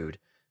absorbed food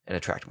and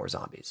attract more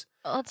zombies.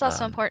 Well, it's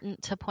also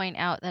important to point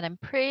out that I'm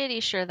pretty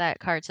sure that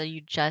card said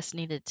you just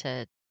needed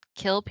to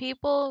kill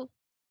people,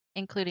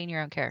 including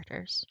your own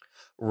characters.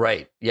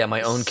 Right. Yeah,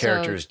 my own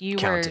characters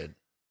counted.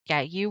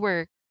 You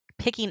were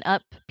picking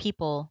up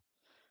people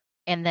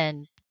and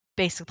then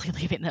basically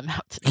leaving them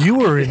out to die. You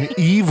were an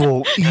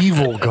evil,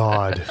 evil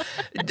god.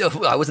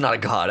 No, I was not a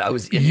god. I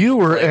was. You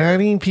were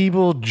adding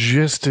people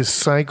just to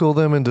cycle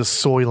them into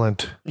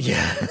Soylent.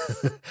 Yeah.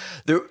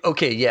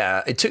 Okay,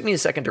 yeah. It took me a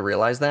second to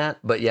realize that.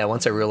 But yeah,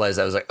 once I realized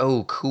that, I was like,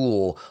 oh,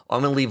 cool.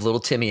 I'm going to leave little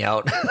Timmy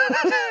out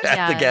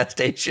at the gas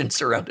station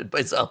surrounded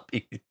by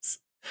zombies.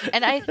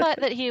 And I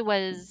thought that he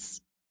was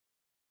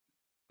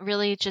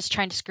really just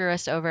trying to screw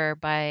us over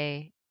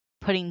by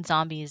putting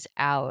zombies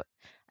out.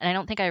 And I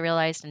don't think I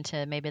realized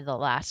until maybe the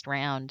last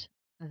round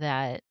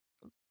that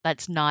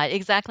that's not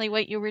exactly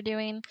what you were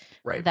doing.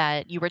 Right.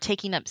 That you were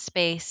taking up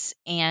space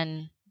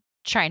and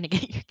trying to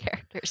get your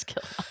characters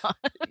killed off.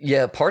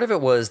 Yeah, part of it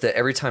was that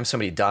every time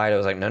somebody died, I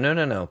was like,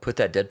 no. Put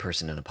that dead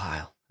person in a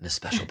pile. In a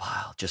special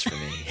pile, just for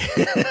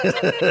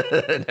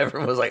me. And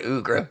everyone was like,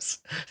 ooh, gross.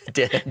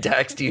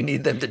 Dax, do you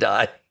need them to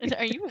die?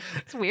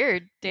 It's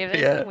weird, David.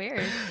 Yeah. It's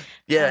weird.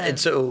 Yeah, and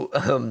so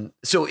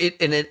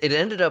it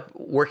ended up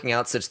working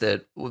out such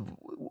that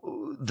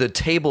the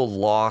table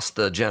lost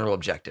the general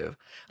objective,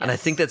 and I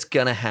think that's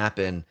gonna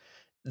happen.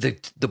 The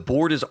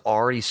board is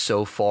already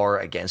so far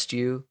against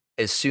you.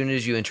 As soon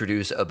as you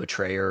introduce a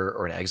betrayer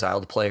or an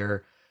exiled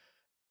player,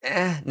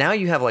 now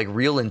you have like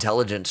real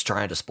intelligence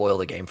trying to spoil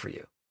the game for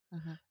you.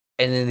 Mm-hmm.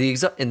 And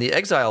in the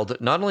exiled,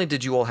 not only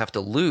did you all have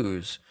to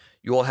lose,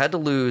 you all had to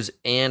lose,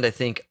 and I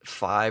think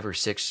 5 or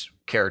 6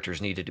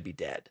 characters needed to be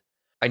dead.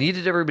 I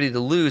needed everybody to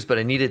lose, but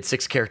I needed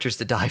 6 characters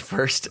to die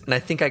first, and I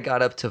think I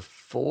got up to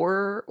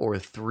 4 or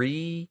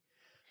 3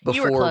 before.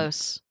 You were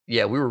close.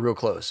 Yeah, we were real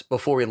close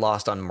before we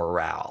lost on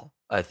morale.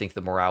 I think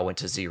the morale went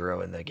to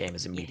 0, and the game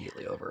is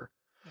immediately over.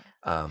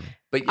 Yeah.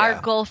 But yeah.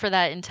 Our goal for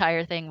that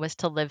entire thing was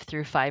to live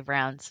through 5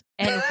 rounds,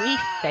 and we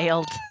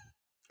failed.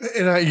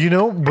 And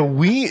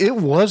it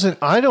wasn't,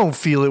 I don't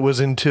feel it was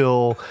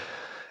until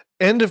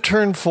end of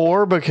turn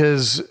 4,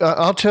 because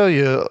I'll tell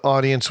you,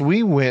 audience,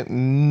 we went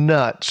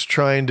nuts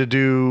trying to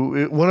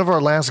do, one of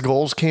our last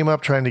goals came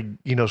up trying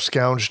to,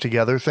 scrounge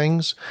together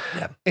things.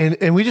 Yeah.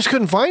 And we just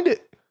couldn't find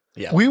it.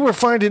 Yeah. We were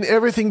finding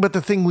everything but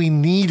the thing we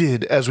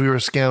needed as we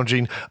were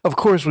scounging. Of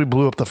course, we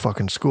blew up the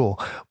fucking school,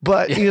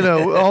 but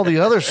all the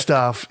other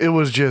stuff, it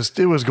was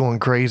going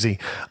crazy.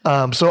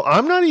 So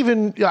I'm not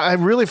even, I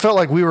really felt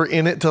like we were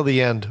in it till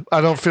the end.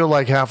 I don't feel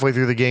like halfway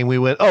through the game we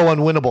went, oh,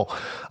 unwinnable.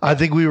 I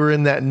think we were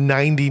in that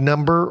 90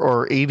 number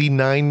or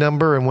 89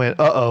 number and went,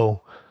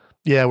 uh-oh,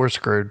 yeah, we're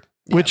screwed.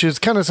 Yeah. Which is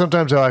kind of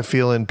sometimes how I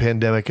feel in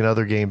Pandemic and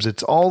other games.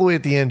 It's all the way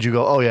at the end you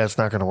go, oh yeah, it's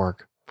not going to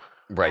work.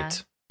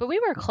 Right. But we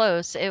were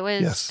close. It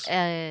was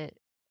Yes.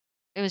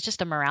 it was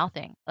just a morale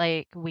thing.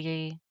 Like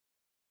we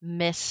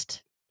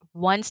missed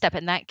one step,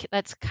 and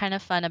that's kind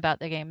of fun about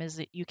the game is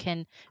that you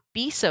can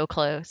be so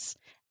close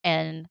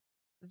and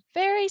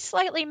very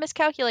slightly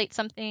miscalculate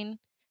something,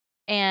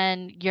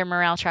 and your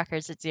morale tracker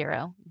is at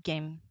 0.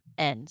 Game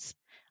ends.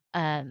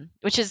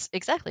 Which is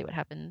exactly what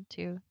happened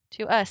to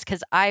us,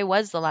 because I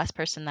was the last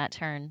person that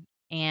turn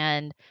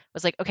and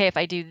was like, okay, if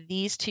I do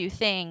these 2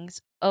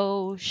 things,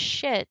 oh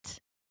shit,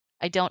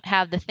 I don't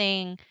have the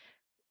thing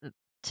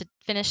to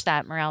finish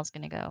that. Morale's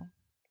going to go.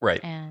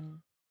 Right. And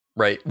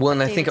right. Well,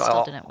 and I David think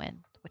still didn't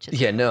win, which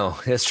is no,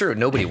 that's true.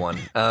 Nobody won.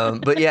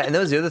 But yeah, and that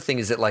was the other thing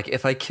is that like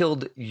if I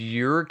killed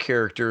your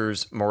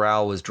characters,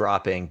 morale was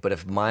dropping, but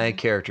if my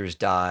characters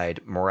died,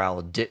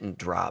 morale didn't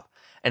drop.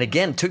 And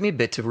again, it took me a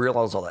bit to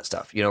realize all that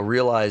stuff.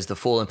 Realize the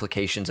full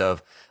implications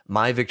of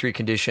my victory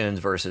conditions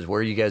versus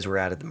where you guys were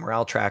at the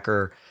morale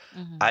tracker.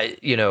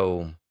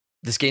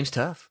 This game's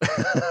tough.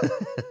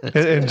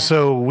 and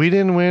so we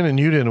didn't win and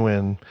you didn't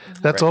win.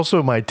 That's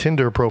also my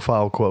Tinder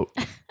profile quote.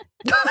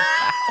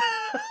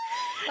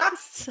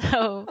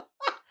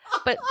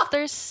 But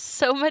there's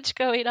so much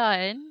going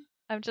on.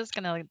 I'm just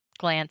going to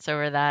glance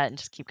over that and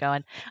just keep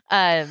going.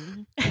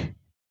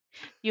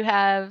 You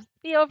have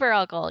the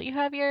overall goal. You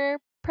have your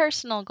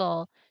personal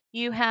goal.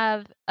 You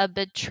have a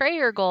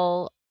betrayer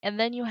goal, and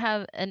then you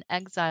have an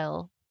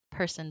exile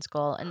person's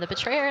goal. And the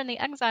betrayer and the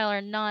exile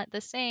are not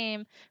the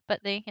same,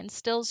 but they can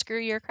still screw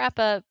your crap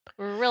up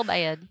real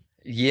bad.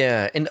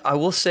 Yeah, and I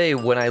will say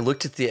when I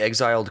looked at the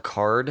exiled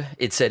card,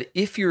 it said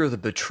if you're the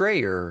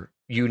betrayer,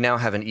 you now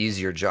have an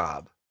easier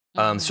job.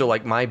 So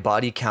like my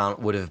body count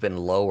would have been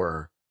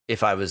lower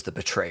if I was the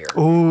betrayer.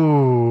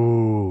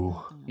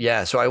 Ooh.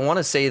 Yeah, so I want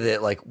to say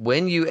that like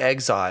when you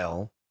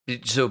exile,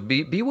 so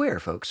beware,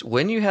 folks.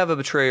 When you have a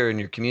betrayer in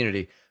your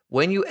community,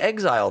 when you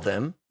exile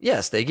them,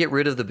 yes, they get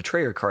rid of the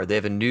betrayer card. They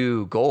have a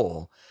new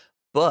goal,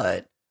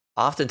 but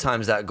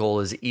oftentimes that goal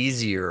is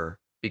easier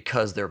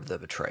because they're the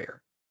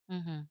betrayer.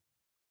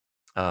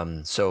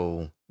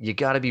 So you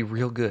got to be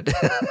real good.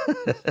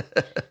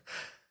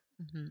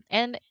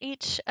 And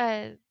each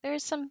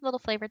there's some little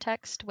flavor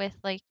text with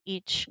like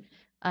each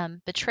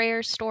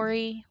betrayer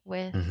story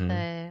with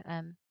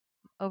the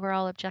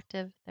overall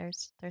objective.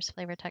 There's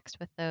flavor text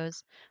with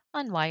those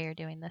on why you're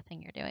doing the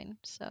thing you're doing.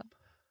 So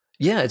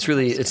yeah,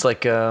 it's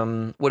like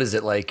what is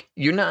it like?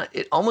 You're not.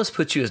 It almost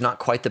puts you as not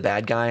quite the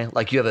bad guy.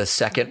 Like you have a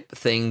second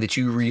thing that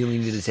you really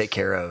need to take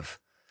care of.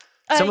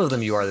 Some of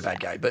them you are the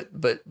bad guy,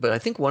 but I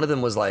think one of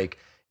them was like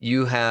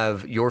you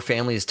have your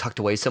family is tucked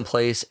away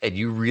someplace and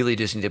you really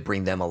just need to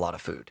bring them a lot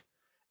of food.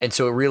 And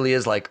so it really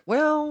is like,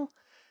 well,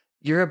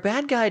 you're a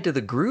bad guy to the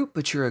group,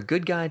 but you're a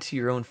good guy to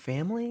your own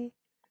family.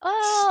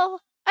 Oh,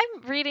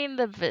 I'm reading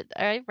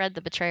I read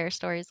the betrayer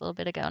stories a little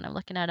bit ago and I'm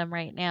looking at them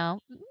right now.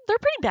 They're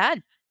pretty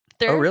bad.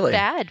 They're really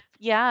bad.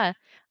 Yeah.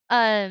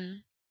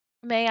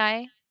 May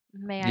I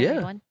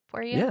read one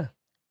for you? Yeah.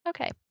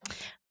 Okay.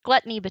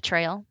 Gluttony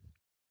betrayal.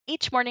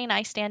 Each morning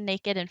I stand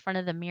naked in front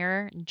of the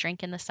mirror and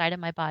drink in the side of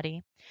my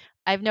body.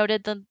 I've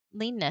noted the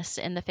leanness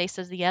in the face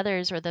of the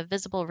others or the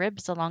visible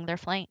ribs along their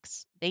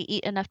flanks. They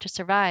eat enough to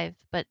survive,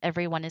 but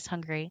everyone is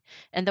hungry.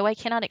 And though I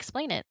cannot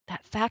explain it,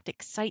 that fact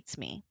excites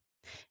me.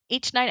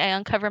 Each night I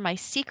uncover my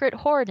secret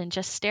hoard and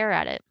just stare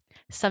at it.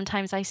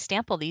 Sometimes I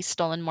sample these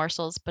stolen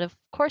morsels, but of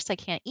course I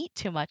can't eat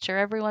too much or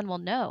everyone will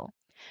know.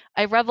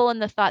 I revel in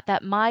the thought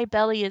that my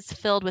belly is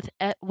filled with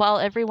while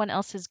everyone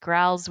else's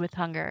growls with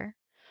hunger.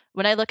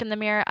 When I look in the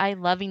mirror, I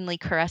lovingly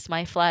caress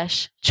my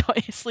flesh,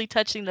 joyously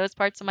touching those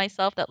parts of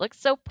myself that look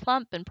so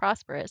plump and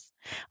prosperous.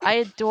 I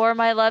adore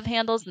my love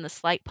handles and the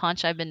slight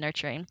paunch I've been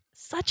nurturing.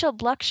 Such a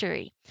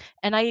luxury.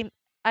 And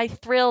I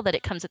thrill that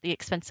it comes at the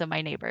expense of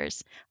my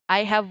neighbors.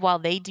 I have while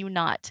they do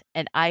not,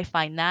 and I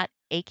find that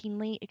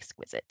achingly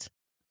exquisite.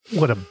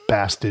 What a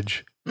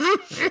bastage.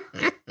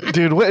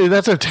 Dude,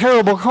 that's a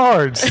terrible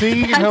card.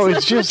 See,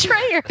 it's just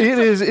betrayer.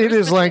 It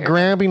is like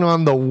grabbing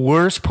on the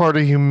worst part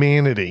of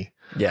humanity.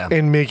 Yeah.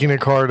 And making a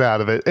card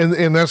out of it.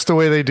 And that's the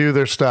way they do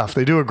their stuff.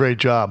 They do a great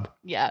job.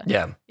 Yeah.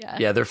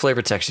 Their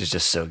flavor text is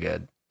just so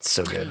good. It's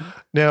so good.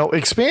 Now,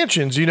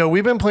 expansions,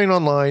 we've been playing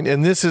online,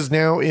 and this is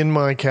now in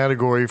my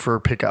category for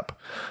pickup.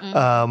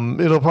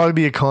 It'll probably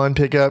be a con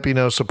pickup,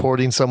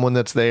 supporting someone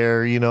that's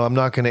there. I'm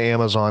not going to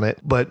Amazon it.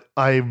 But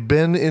I've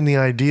been in the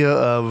idea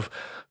of,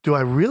 do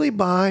I really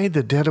buy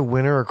the Dead of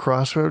Winter or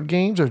Crossroad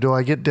games, or do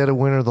I get Dead of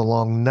Winter The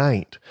Long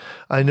Night?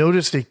 I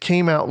noticed it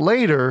came out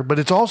later, but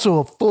it's also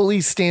a fully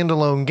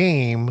standalone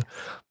game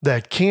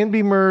that can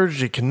be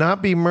merged. It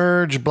cannot be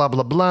merged, blah,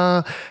 blah,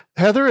 blah.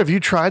 Heather, have you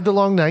tried The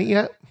Long Night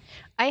yet?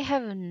 I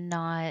have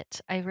not.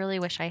 I really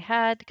wish I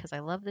had because I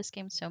love this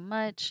game so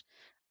much.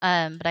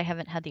 But I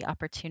haven't had the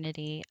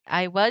opportunity.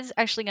 I was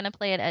actually going to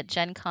play it at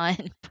Gen Con,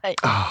 but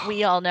Oh,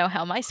 we all know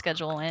how my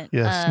schedule went.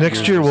 yes. Next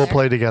It year we'll was-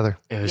 play together.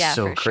 It was Yeah,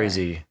 so for sure.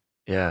 crazy.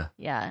 Yeah.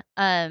 Yeah.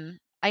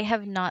 I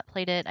have not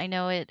played it. I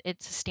know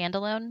it's a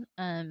standalone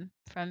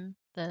from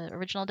the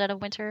original Dead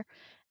of Winter,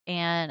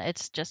 and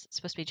it's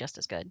supposed to be just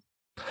as good.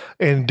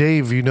 And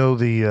Dave, you know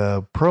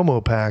the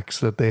promo packs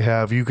that they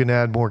have, you can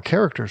add more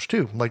characters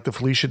too, like the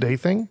Felicia Day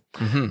thing.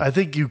 Mhm. I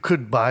think you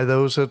could buy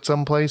those at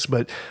some place,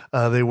 but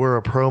they were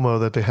a promo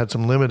that they had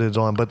some limiteds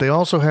on. But they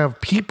also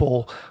have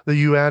people that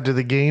you add to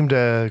the game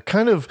to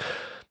kind of,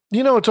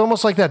 you know, it's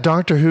almost like that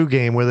Doctor Who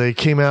game where they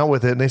came out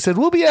with it and they said,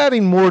 we'll be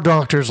adding more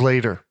doctors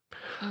later.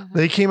 Mhm.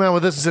 They came out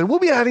with this and said, we'll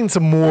be adding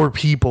some more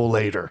people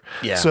later.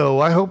 Yeah. So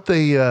I hope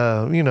they,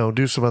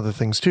 do some other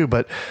things too.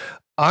 But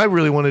I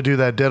really want to do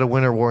that Dead of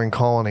Winter Warring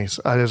Colonies.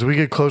 As we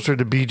get closer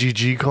to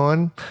BGG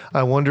Con,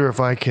 I wonder if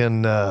I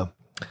can,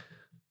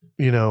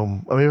 maybe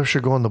I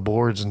should go on the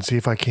boards and see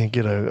if I can't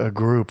get a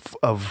group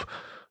of,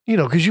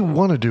 because you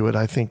want to do it,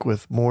 I think,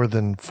 with more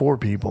than 4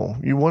 people.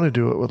 You want to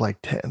do it with like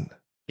 10.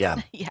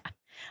 Yeah. Yeah.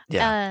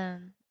 Yeah.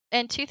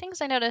 And 2 things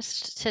I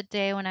noticed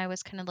today when I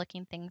was kind of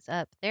looking things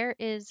up. There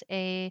is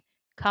a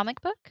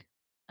comic book,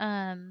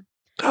 a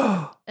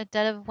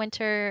Dead of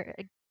Winter,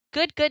 a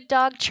Good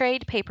Dog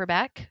trade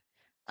paperback.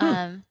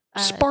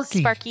 Sparky.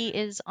 Sparky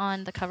is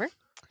on the cover.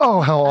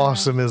 Oh, how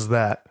awesome is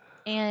that?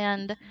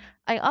 And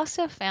I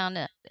also found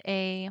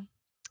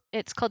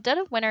it's called Dead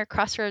of Winter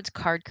Crossroads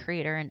Card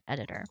Creator and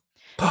Editor.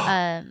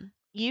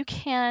 You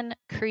can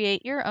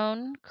create your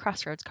own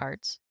Crossroads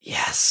cards,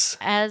 Yes.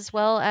 as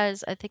well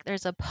as I think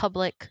there's a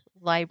public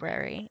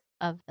library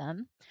of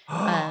them.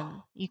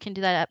 You can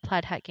do that at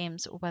Plaid Hat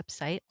Games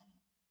website.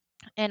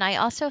 And I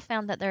also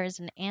found that there is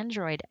an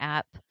Android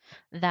app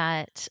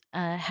that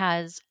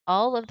has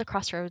all of the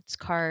Crossroads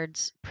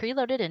cards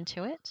preloaded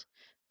into it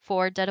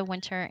for Dead of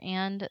Winter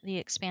and the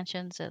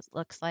expansions, it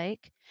looks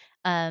like,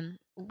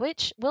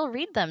 which will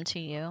read them to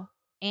you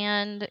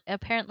and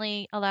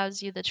apparently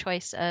allows you the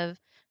choice of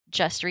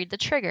just read the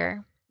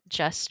trigger,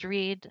 just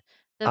read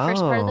the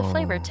first part of the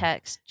flavor Oh.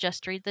 text,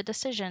 just read the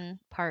decision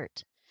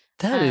part.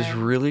 That is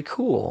really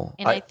cool.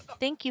 And I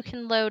think you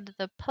can load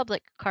the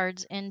public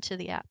cards into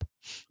the app.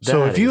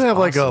 So That if you is have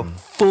like a awesome.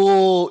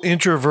 full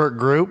introvert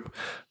group,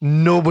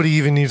 nobody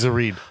even needs to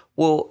read.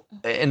 Well,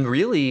 and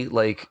really,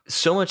 like,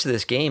 so much of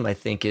this game, I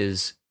think,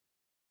 is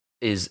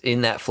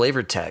in that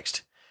flavored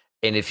text.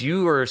 And if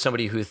you are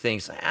somebody who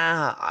thinks,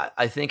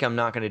 I think I'm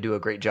not going to do a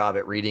great job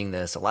at reading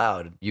this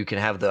aloud, you can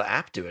have the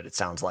app do it, it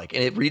sounds like.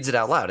 And it reads it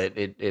out loud.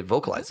 It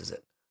vocalizes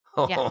it.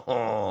 Yeah.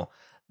 Oh,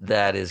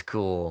 that is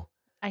cool.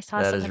 I saw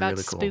That something is about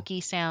really cool. spooky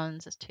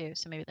sounds too,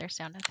 so maybe there's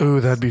sound effects. Ooh,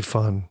 that'd be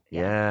fun.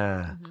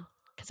 Yeah.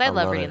 Because I I love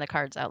love reading it. the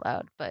cards out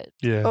loud, but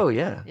Yeah, Oh,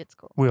 yeah. it's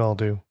cool. we all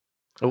do.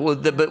 Well,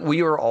 but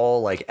we are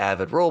all like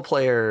avid role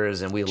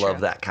players, and we love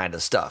True. that kind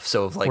of stuff.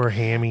 So if We're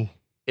hammy.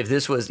 if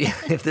this was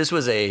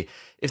a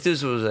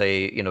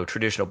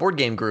traditional board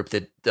game group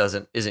that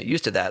isn't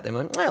used to that, then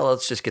like, well,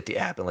 let's just get the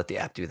app and let the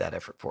app do that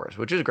effort for us,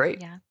 which is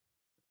great. Yeah.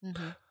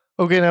 hmm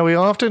Okay, now we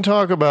often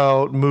talk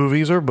about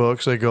movies or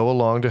books that go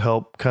along to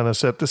help kind of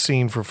set the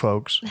scene for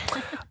folks.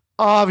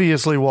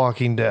 Obviously,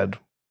 Walking Dead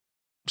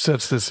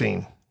sets the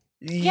scene.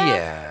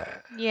 Yeah.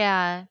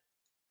 Yeah.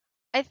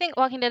 I think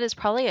Walking Dead is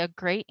probably a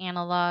great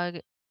analog.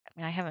 I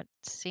mean, I haven't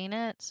seen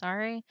it,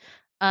 sorry.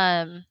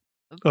 But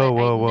Oh, I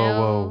whoa, whoa,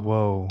 know,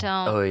 whoa,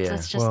 don't. Oh, yeah.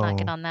 Let's just not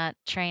get Whoa. on that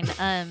train.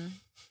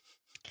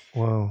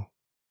 whoa.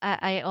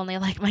 I only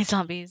like my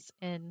zombies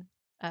in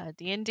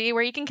D&D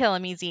where you can kill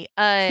them easy.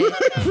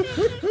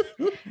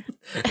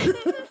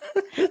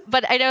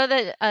 But I know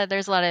that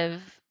there's a lot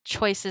of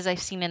choices I've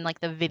seen in like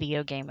the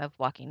video game of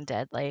Walking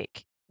Dead.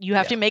 Like you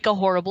have Yeah. to make a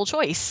horrible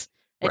choice.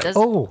 It Right. does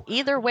Oh,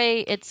 either way.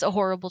 It's a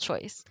horrible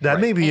choice. that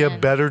Right. may be a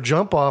And- better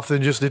jump off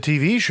than just a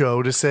TV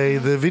show to say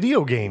the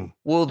video game.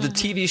 Well, the Mhm.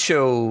 TV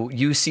show,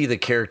 you see the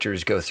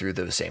characters go through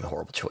those same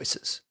horrible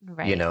choices.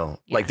 Right. You know,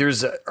 Yeah. like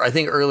I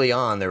think early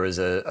on there was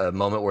a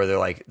moment where they're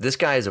like, this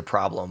guy is a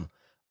problem.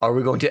 Are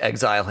we going to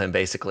exile him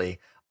basically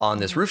on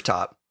this Mhm.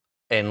 rooftop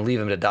and leave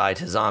him to die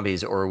to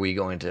zombies, or are we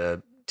going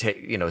to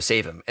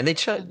save him? And they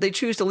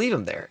choose to leave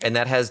him there, and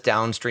that has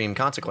downstream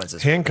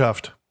consequences.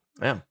 Handcuffed.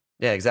 Yeah,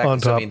 exactly. On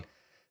So I top. mean,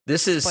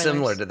 this is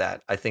similar Spoilers. to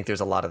that. I think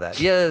there's a lot of that.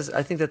 Yes,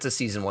 I think that's a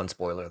season 1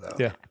 spoiler though.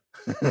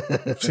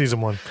 Yeah.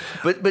 Season 1.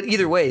 But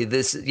either way,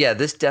 this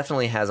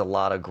definitely has a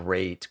lot of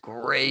great,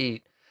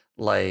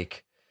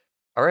 like,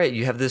 all right,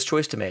 you have this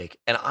choice to make.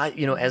 And I,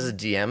 as a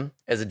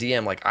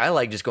DM, like, I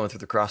like just going through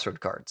the crossroad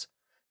cards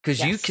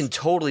because you Yes. can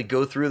totally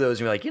go through those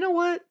and be like, you know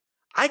what?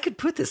 I could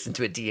put this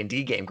into a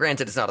D&D game.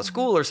 Granted, it's not a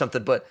school or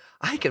something, but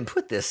I can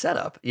put this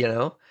setup,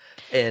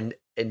 and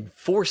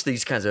force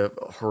these kinds of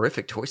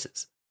horrific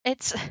choices.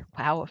 It's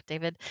wow,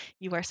 David,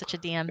 you are such a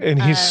DM. And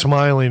he's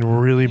smiling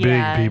really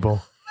yeah. big,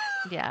 people.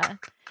 Yeah.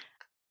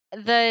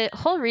 The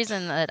whole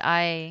reason that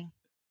I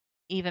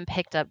even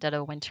picked up Dead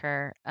of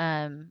Winter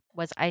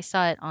was I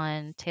saw it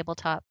on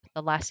Tabletop,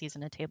 the last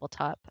season of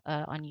Tabletop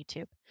on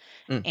YouTube.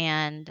 Mm.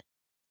 And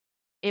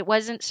it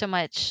wasn't so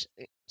much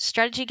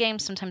strategy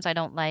games, sometimes I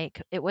don't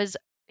like. It was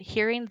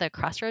hearing the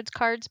Crossroads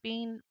cards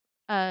being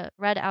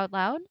read out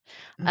loud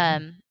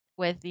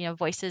with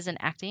voices and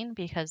acting,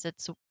 because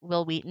it's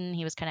Will Wheaton.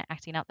 He was kind of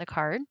acting out the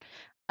card.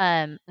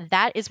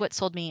 That is what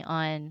sold me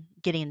on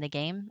getting the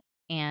game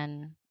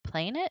and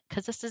playing it,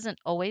 because this isn't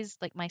always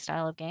like my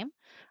style of game.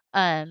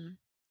 And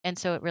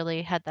so it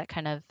really had that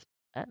kind of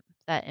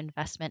that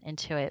investment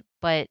into it.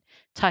 But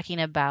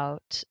talking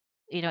about,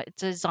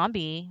 it's a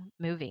zombie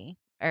movie,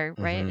 or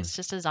right? It's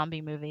just a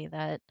zombie movie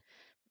that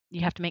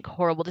you have to make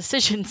horrible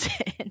decisions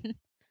in.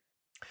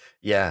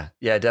 Yeah,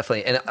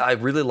 definitely. And I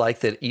really like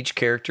that each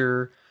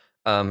character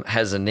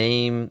has a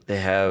name. They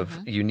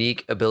have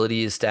unique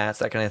abilities, stats,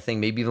 that kind of thing.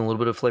 Maybe even a little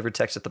bit of flavored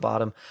text at the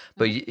bottom.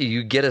 But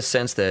you get a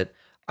sense that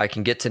I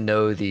can get to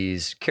know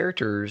these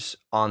characters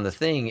on the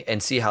thing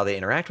and see how they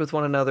interact with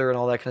one another and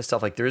all that kind of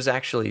stuff. Like there's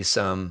actually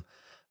some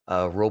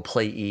role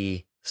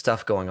play-y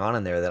stuff going on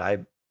in there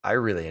that I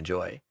really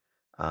enjoy,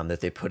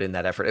 that they put in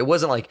that effort. It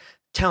wasn't like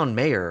town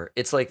mayor.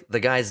 It's like the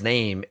guy's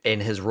name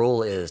and his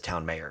role is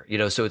town mayor,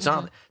 so it's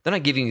not, they're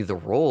not giving you the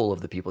role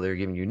of the people. They're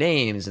giving you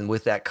names, and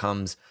with that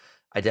comes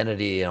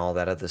identity and all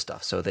that other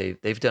stuff. So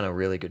they've done a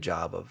really good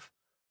job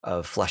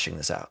of fleshing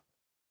this out.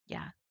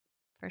 Yeah,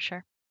 for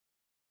sure.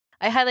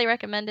 I highly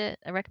recommend it.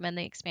 I recommend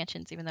the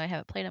expansions, even though I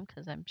haven't played them,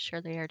 because I'm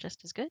sure they are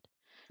just as good.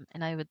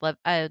 And I would love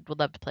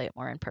to play it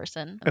more in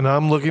person. And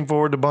I'm looking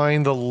forward to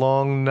buying The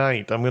Long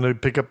Night. I'm going to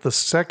pick up the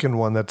second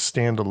one that's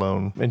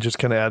standalone and just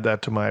kind of add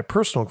that to my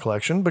personal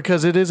collection,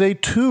 because it is a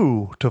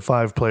 2 to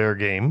 5 player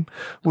game,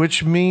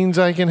 which means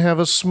I can have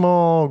a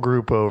small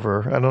group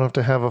over. I don't have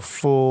to have a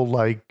full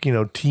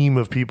team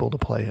of people to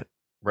play it.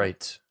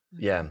 Right.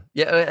 Yeah.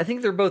 I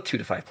think they're both 2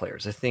 to 5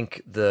 players. I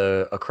think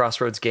a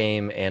Crossroads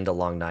game and A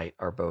Long Night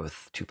are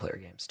both 2-player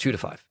games, 2 to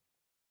 5.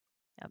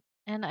 Yep.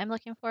 And I'm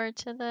looking forward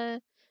to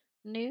the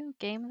new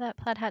game that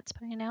Plaid Hat's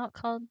putting out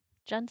called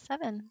Gen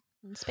 7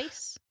 in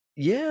space.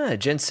 Yeah,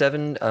 Gen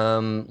 7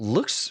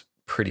 looks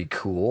pretty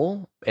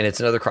cool, and it's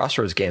another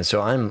Crossroads game,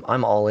 so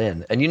I'm all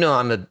in. And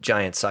I'm a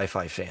giant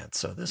sci-fi fan,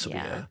 so this will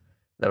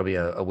that'll be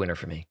a winner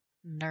for me.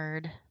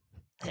 Nerd.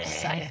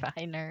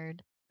 Sci-fi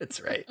nerd.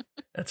 That's right.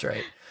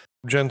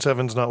 Gen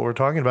 7's not what we're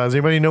talking about. Does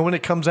anybody know when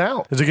it comes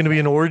out? Is it going to be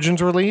an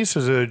Origins release?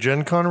 Is it a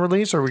Gen Con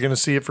release? Are we going to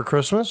see it for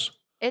Christmas?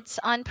 It's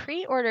on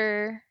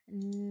pre-order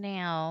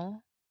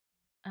now.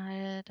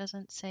 It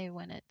doesn't say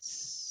when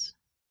it's...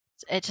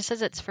 It just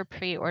says it's for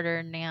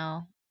pre-order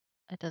now.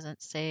 It doesn't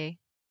say...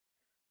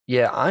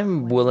 Yeah,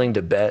 I'm willing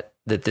to bet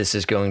that this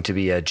is going to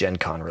be a Gen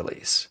Con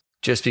release,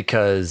 just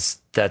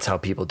because that's how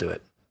people do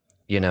it,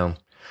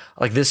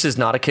 Like, this is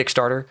not a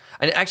Kickstarter.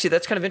 And actually,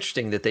 that's kind of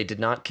interesting that they did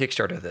not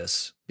Kickstarter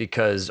this,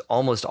 because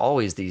almost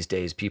always these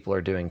days, people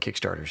are doing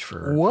Kickstarters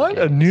for... What?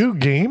 A new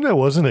game that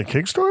wasn't a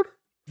Kickstarter?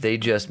 They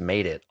just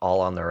made it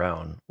all on their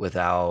own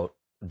without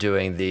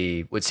doing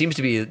what seems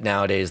to be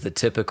nowadays the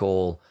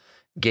typical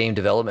game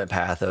development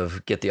path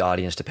of get the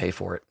audience to pay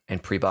for it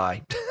and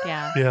pre-buy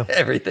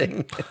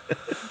everything.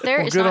 There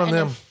is not an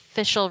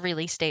official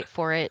release date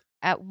for it.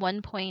 At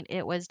one point,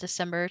 it was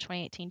December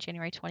 2018,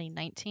 January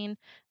 2019,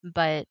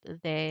 but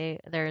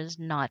there is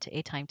not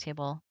a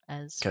timetable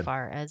as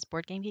far as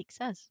Board Game Geek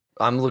says.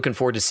 I'm looking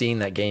forward to seeing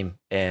that game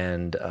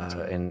and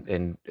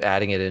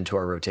adding it into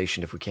our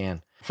rotation if we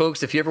can.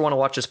 Folks, if you ever want to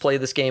watch us play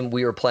this game,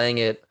 we are playing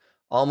it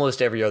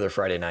almost every other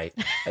Friday night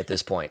at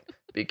this point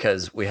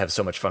because we have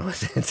so much fun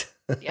with it.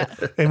 Yeah.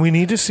 And we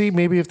need to see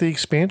maybe if the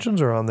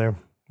expansions are on there.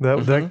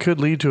 That could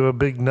lead to a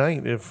big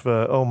night if,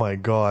 oh my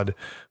God,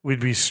 we'd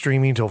be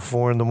streaming till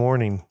 4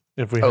 a.m.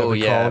 if we had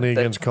Colony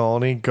against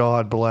Colony.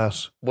 God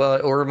bless.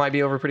 Well, or it might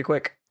be over pretty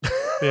quick.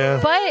 Yeah.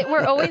 But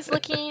we're always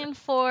looking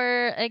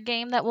for a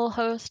game that will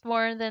host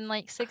more than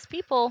 6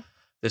 people.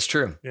 That's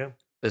true. Yeah.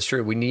 That's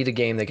true. We need a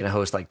game that can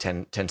host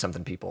 10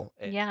 something people.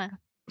 Yeah.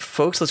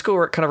 Folks, let's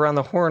go kind of around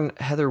the horn.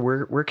 Heather,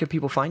 where can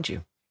people find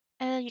you?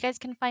 You guys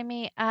can find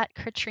me at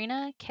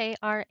Kratrina,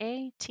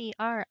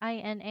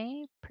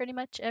 Kratrina, pretty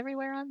much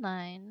everywhere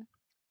online.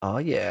 Oh,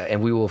 yeah.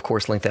 And we will, of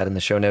course, link that in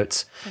the show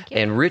notes. Thank you.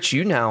 And Rich,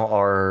 you now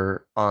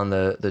are on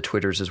the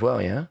Twitters as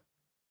well, yeah?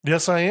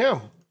 Yes, I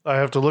am. I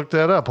have to look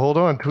that up. Hold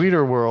on.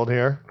 Tweeter world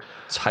here.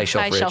 It's High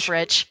Shelf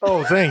Rich.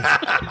 Oh, thanks.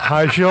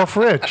 High Shelf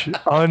Rich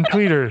on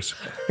Tweeters.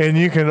 And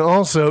you can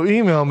also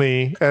email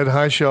me at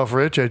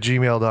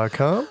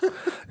highshelfrich@gmail.com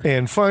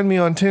and find me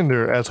on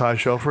Tinder as High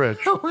Shelf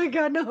Rich. Oh my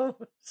God, no.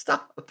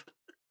 Stop.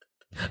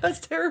 That's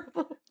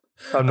terrible.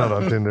 I'm not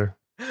on Tinder.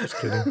 Just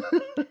kidding.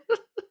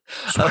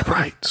 Swipe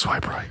right.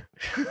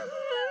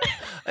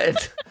 And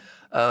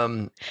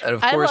of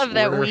course, I love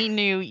that we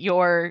knew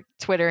your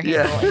Twitter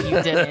handle and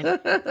you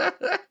didn't.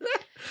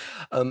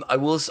 I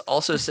will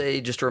also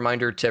say, just a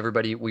reminder to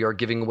everybody, we are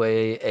giving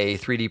away a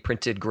 3D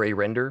printed gray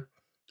render.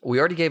 We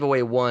already gave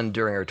away one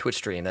during our Twitch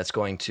stream. That's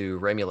going to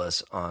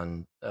Remulus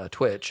on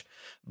Twitch.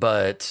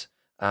 But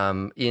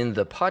in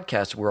the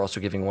podcast, we're also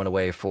giving one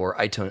away for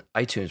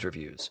iTunes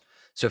reviews.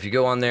 So if you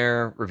go on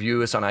there,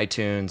 review us on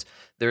iTunes,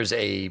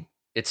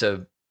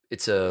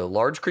 it's a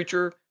large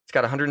creature. It's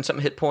got 100 and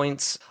something hit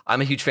points.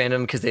 I'm a huge fan of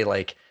them because they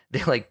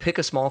pick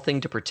a small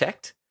thing to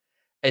protect.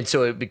 And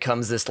so it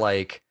becomes this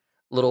like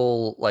a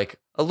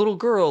little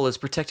girl is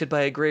protected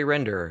by a gray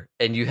render,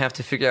 and you have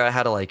to figure out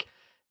how to like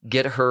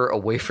get her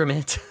away from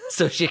it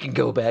so she can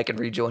go back and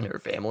rejoin her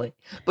family,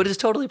 but it's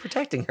totally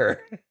protecting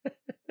her.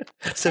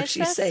 So That's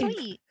she's so safe.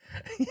 sweet.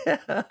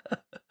 Yeah.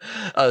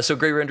 So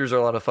gray renders are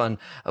a lot of fun.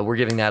 We're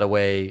giving that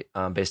away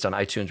based on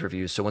iTunes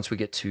reviews. So once we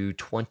get to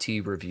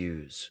 20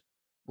 reviews,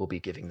 we'll be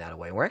giving that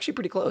away. We're actually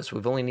pretty close.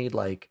 We've only need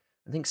I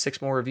think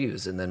 6 more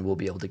reviews, and then we'll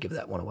be able to give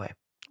that one away.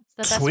 It's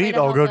the best way Sweet. to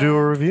I'll help go do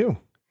a review.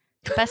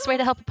 The best way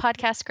to help a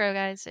podcast grow,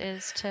 guys,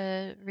 is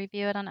to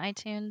review it on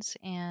iTunes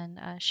and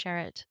share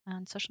it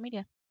on social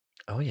media.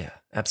 Oh, yeah,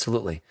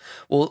 absolutely.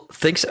 Well,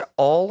 thanks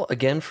all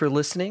again for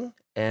listening.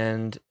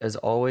 And as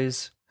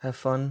always, have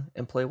fun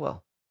and play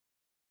well.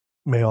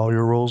 May all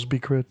your rolls be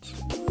crits.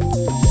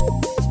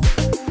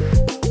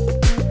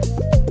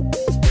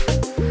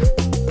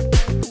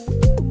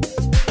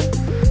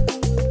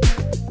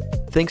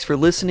 Thanks for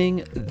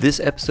listening. This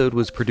episode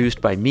was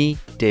produced by me,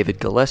 David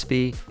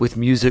Gillespie, with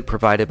music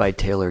provided by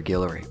Taylor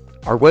Guillory.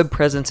 Our web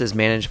presence is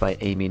managed by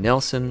Amy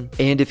Nelson.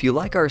 And if you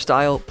like our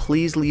style,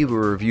 please leave a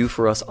review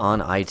for us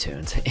on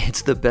iTunes.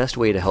 It's the best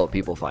way to help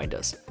people find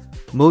us.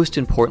 Most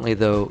importantly,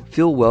 though,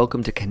 feel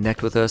welcome to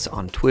connect with us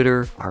on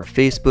Twitter, our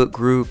Facebook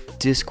group,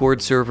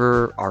 Discord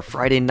server, our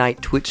Friday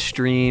night Twitch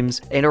streams,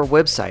 and our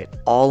website,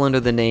 all under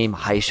the name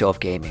High Shelf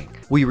Gaming.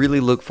 We really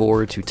look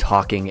forward to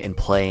talking and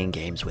playing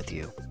games with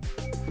you.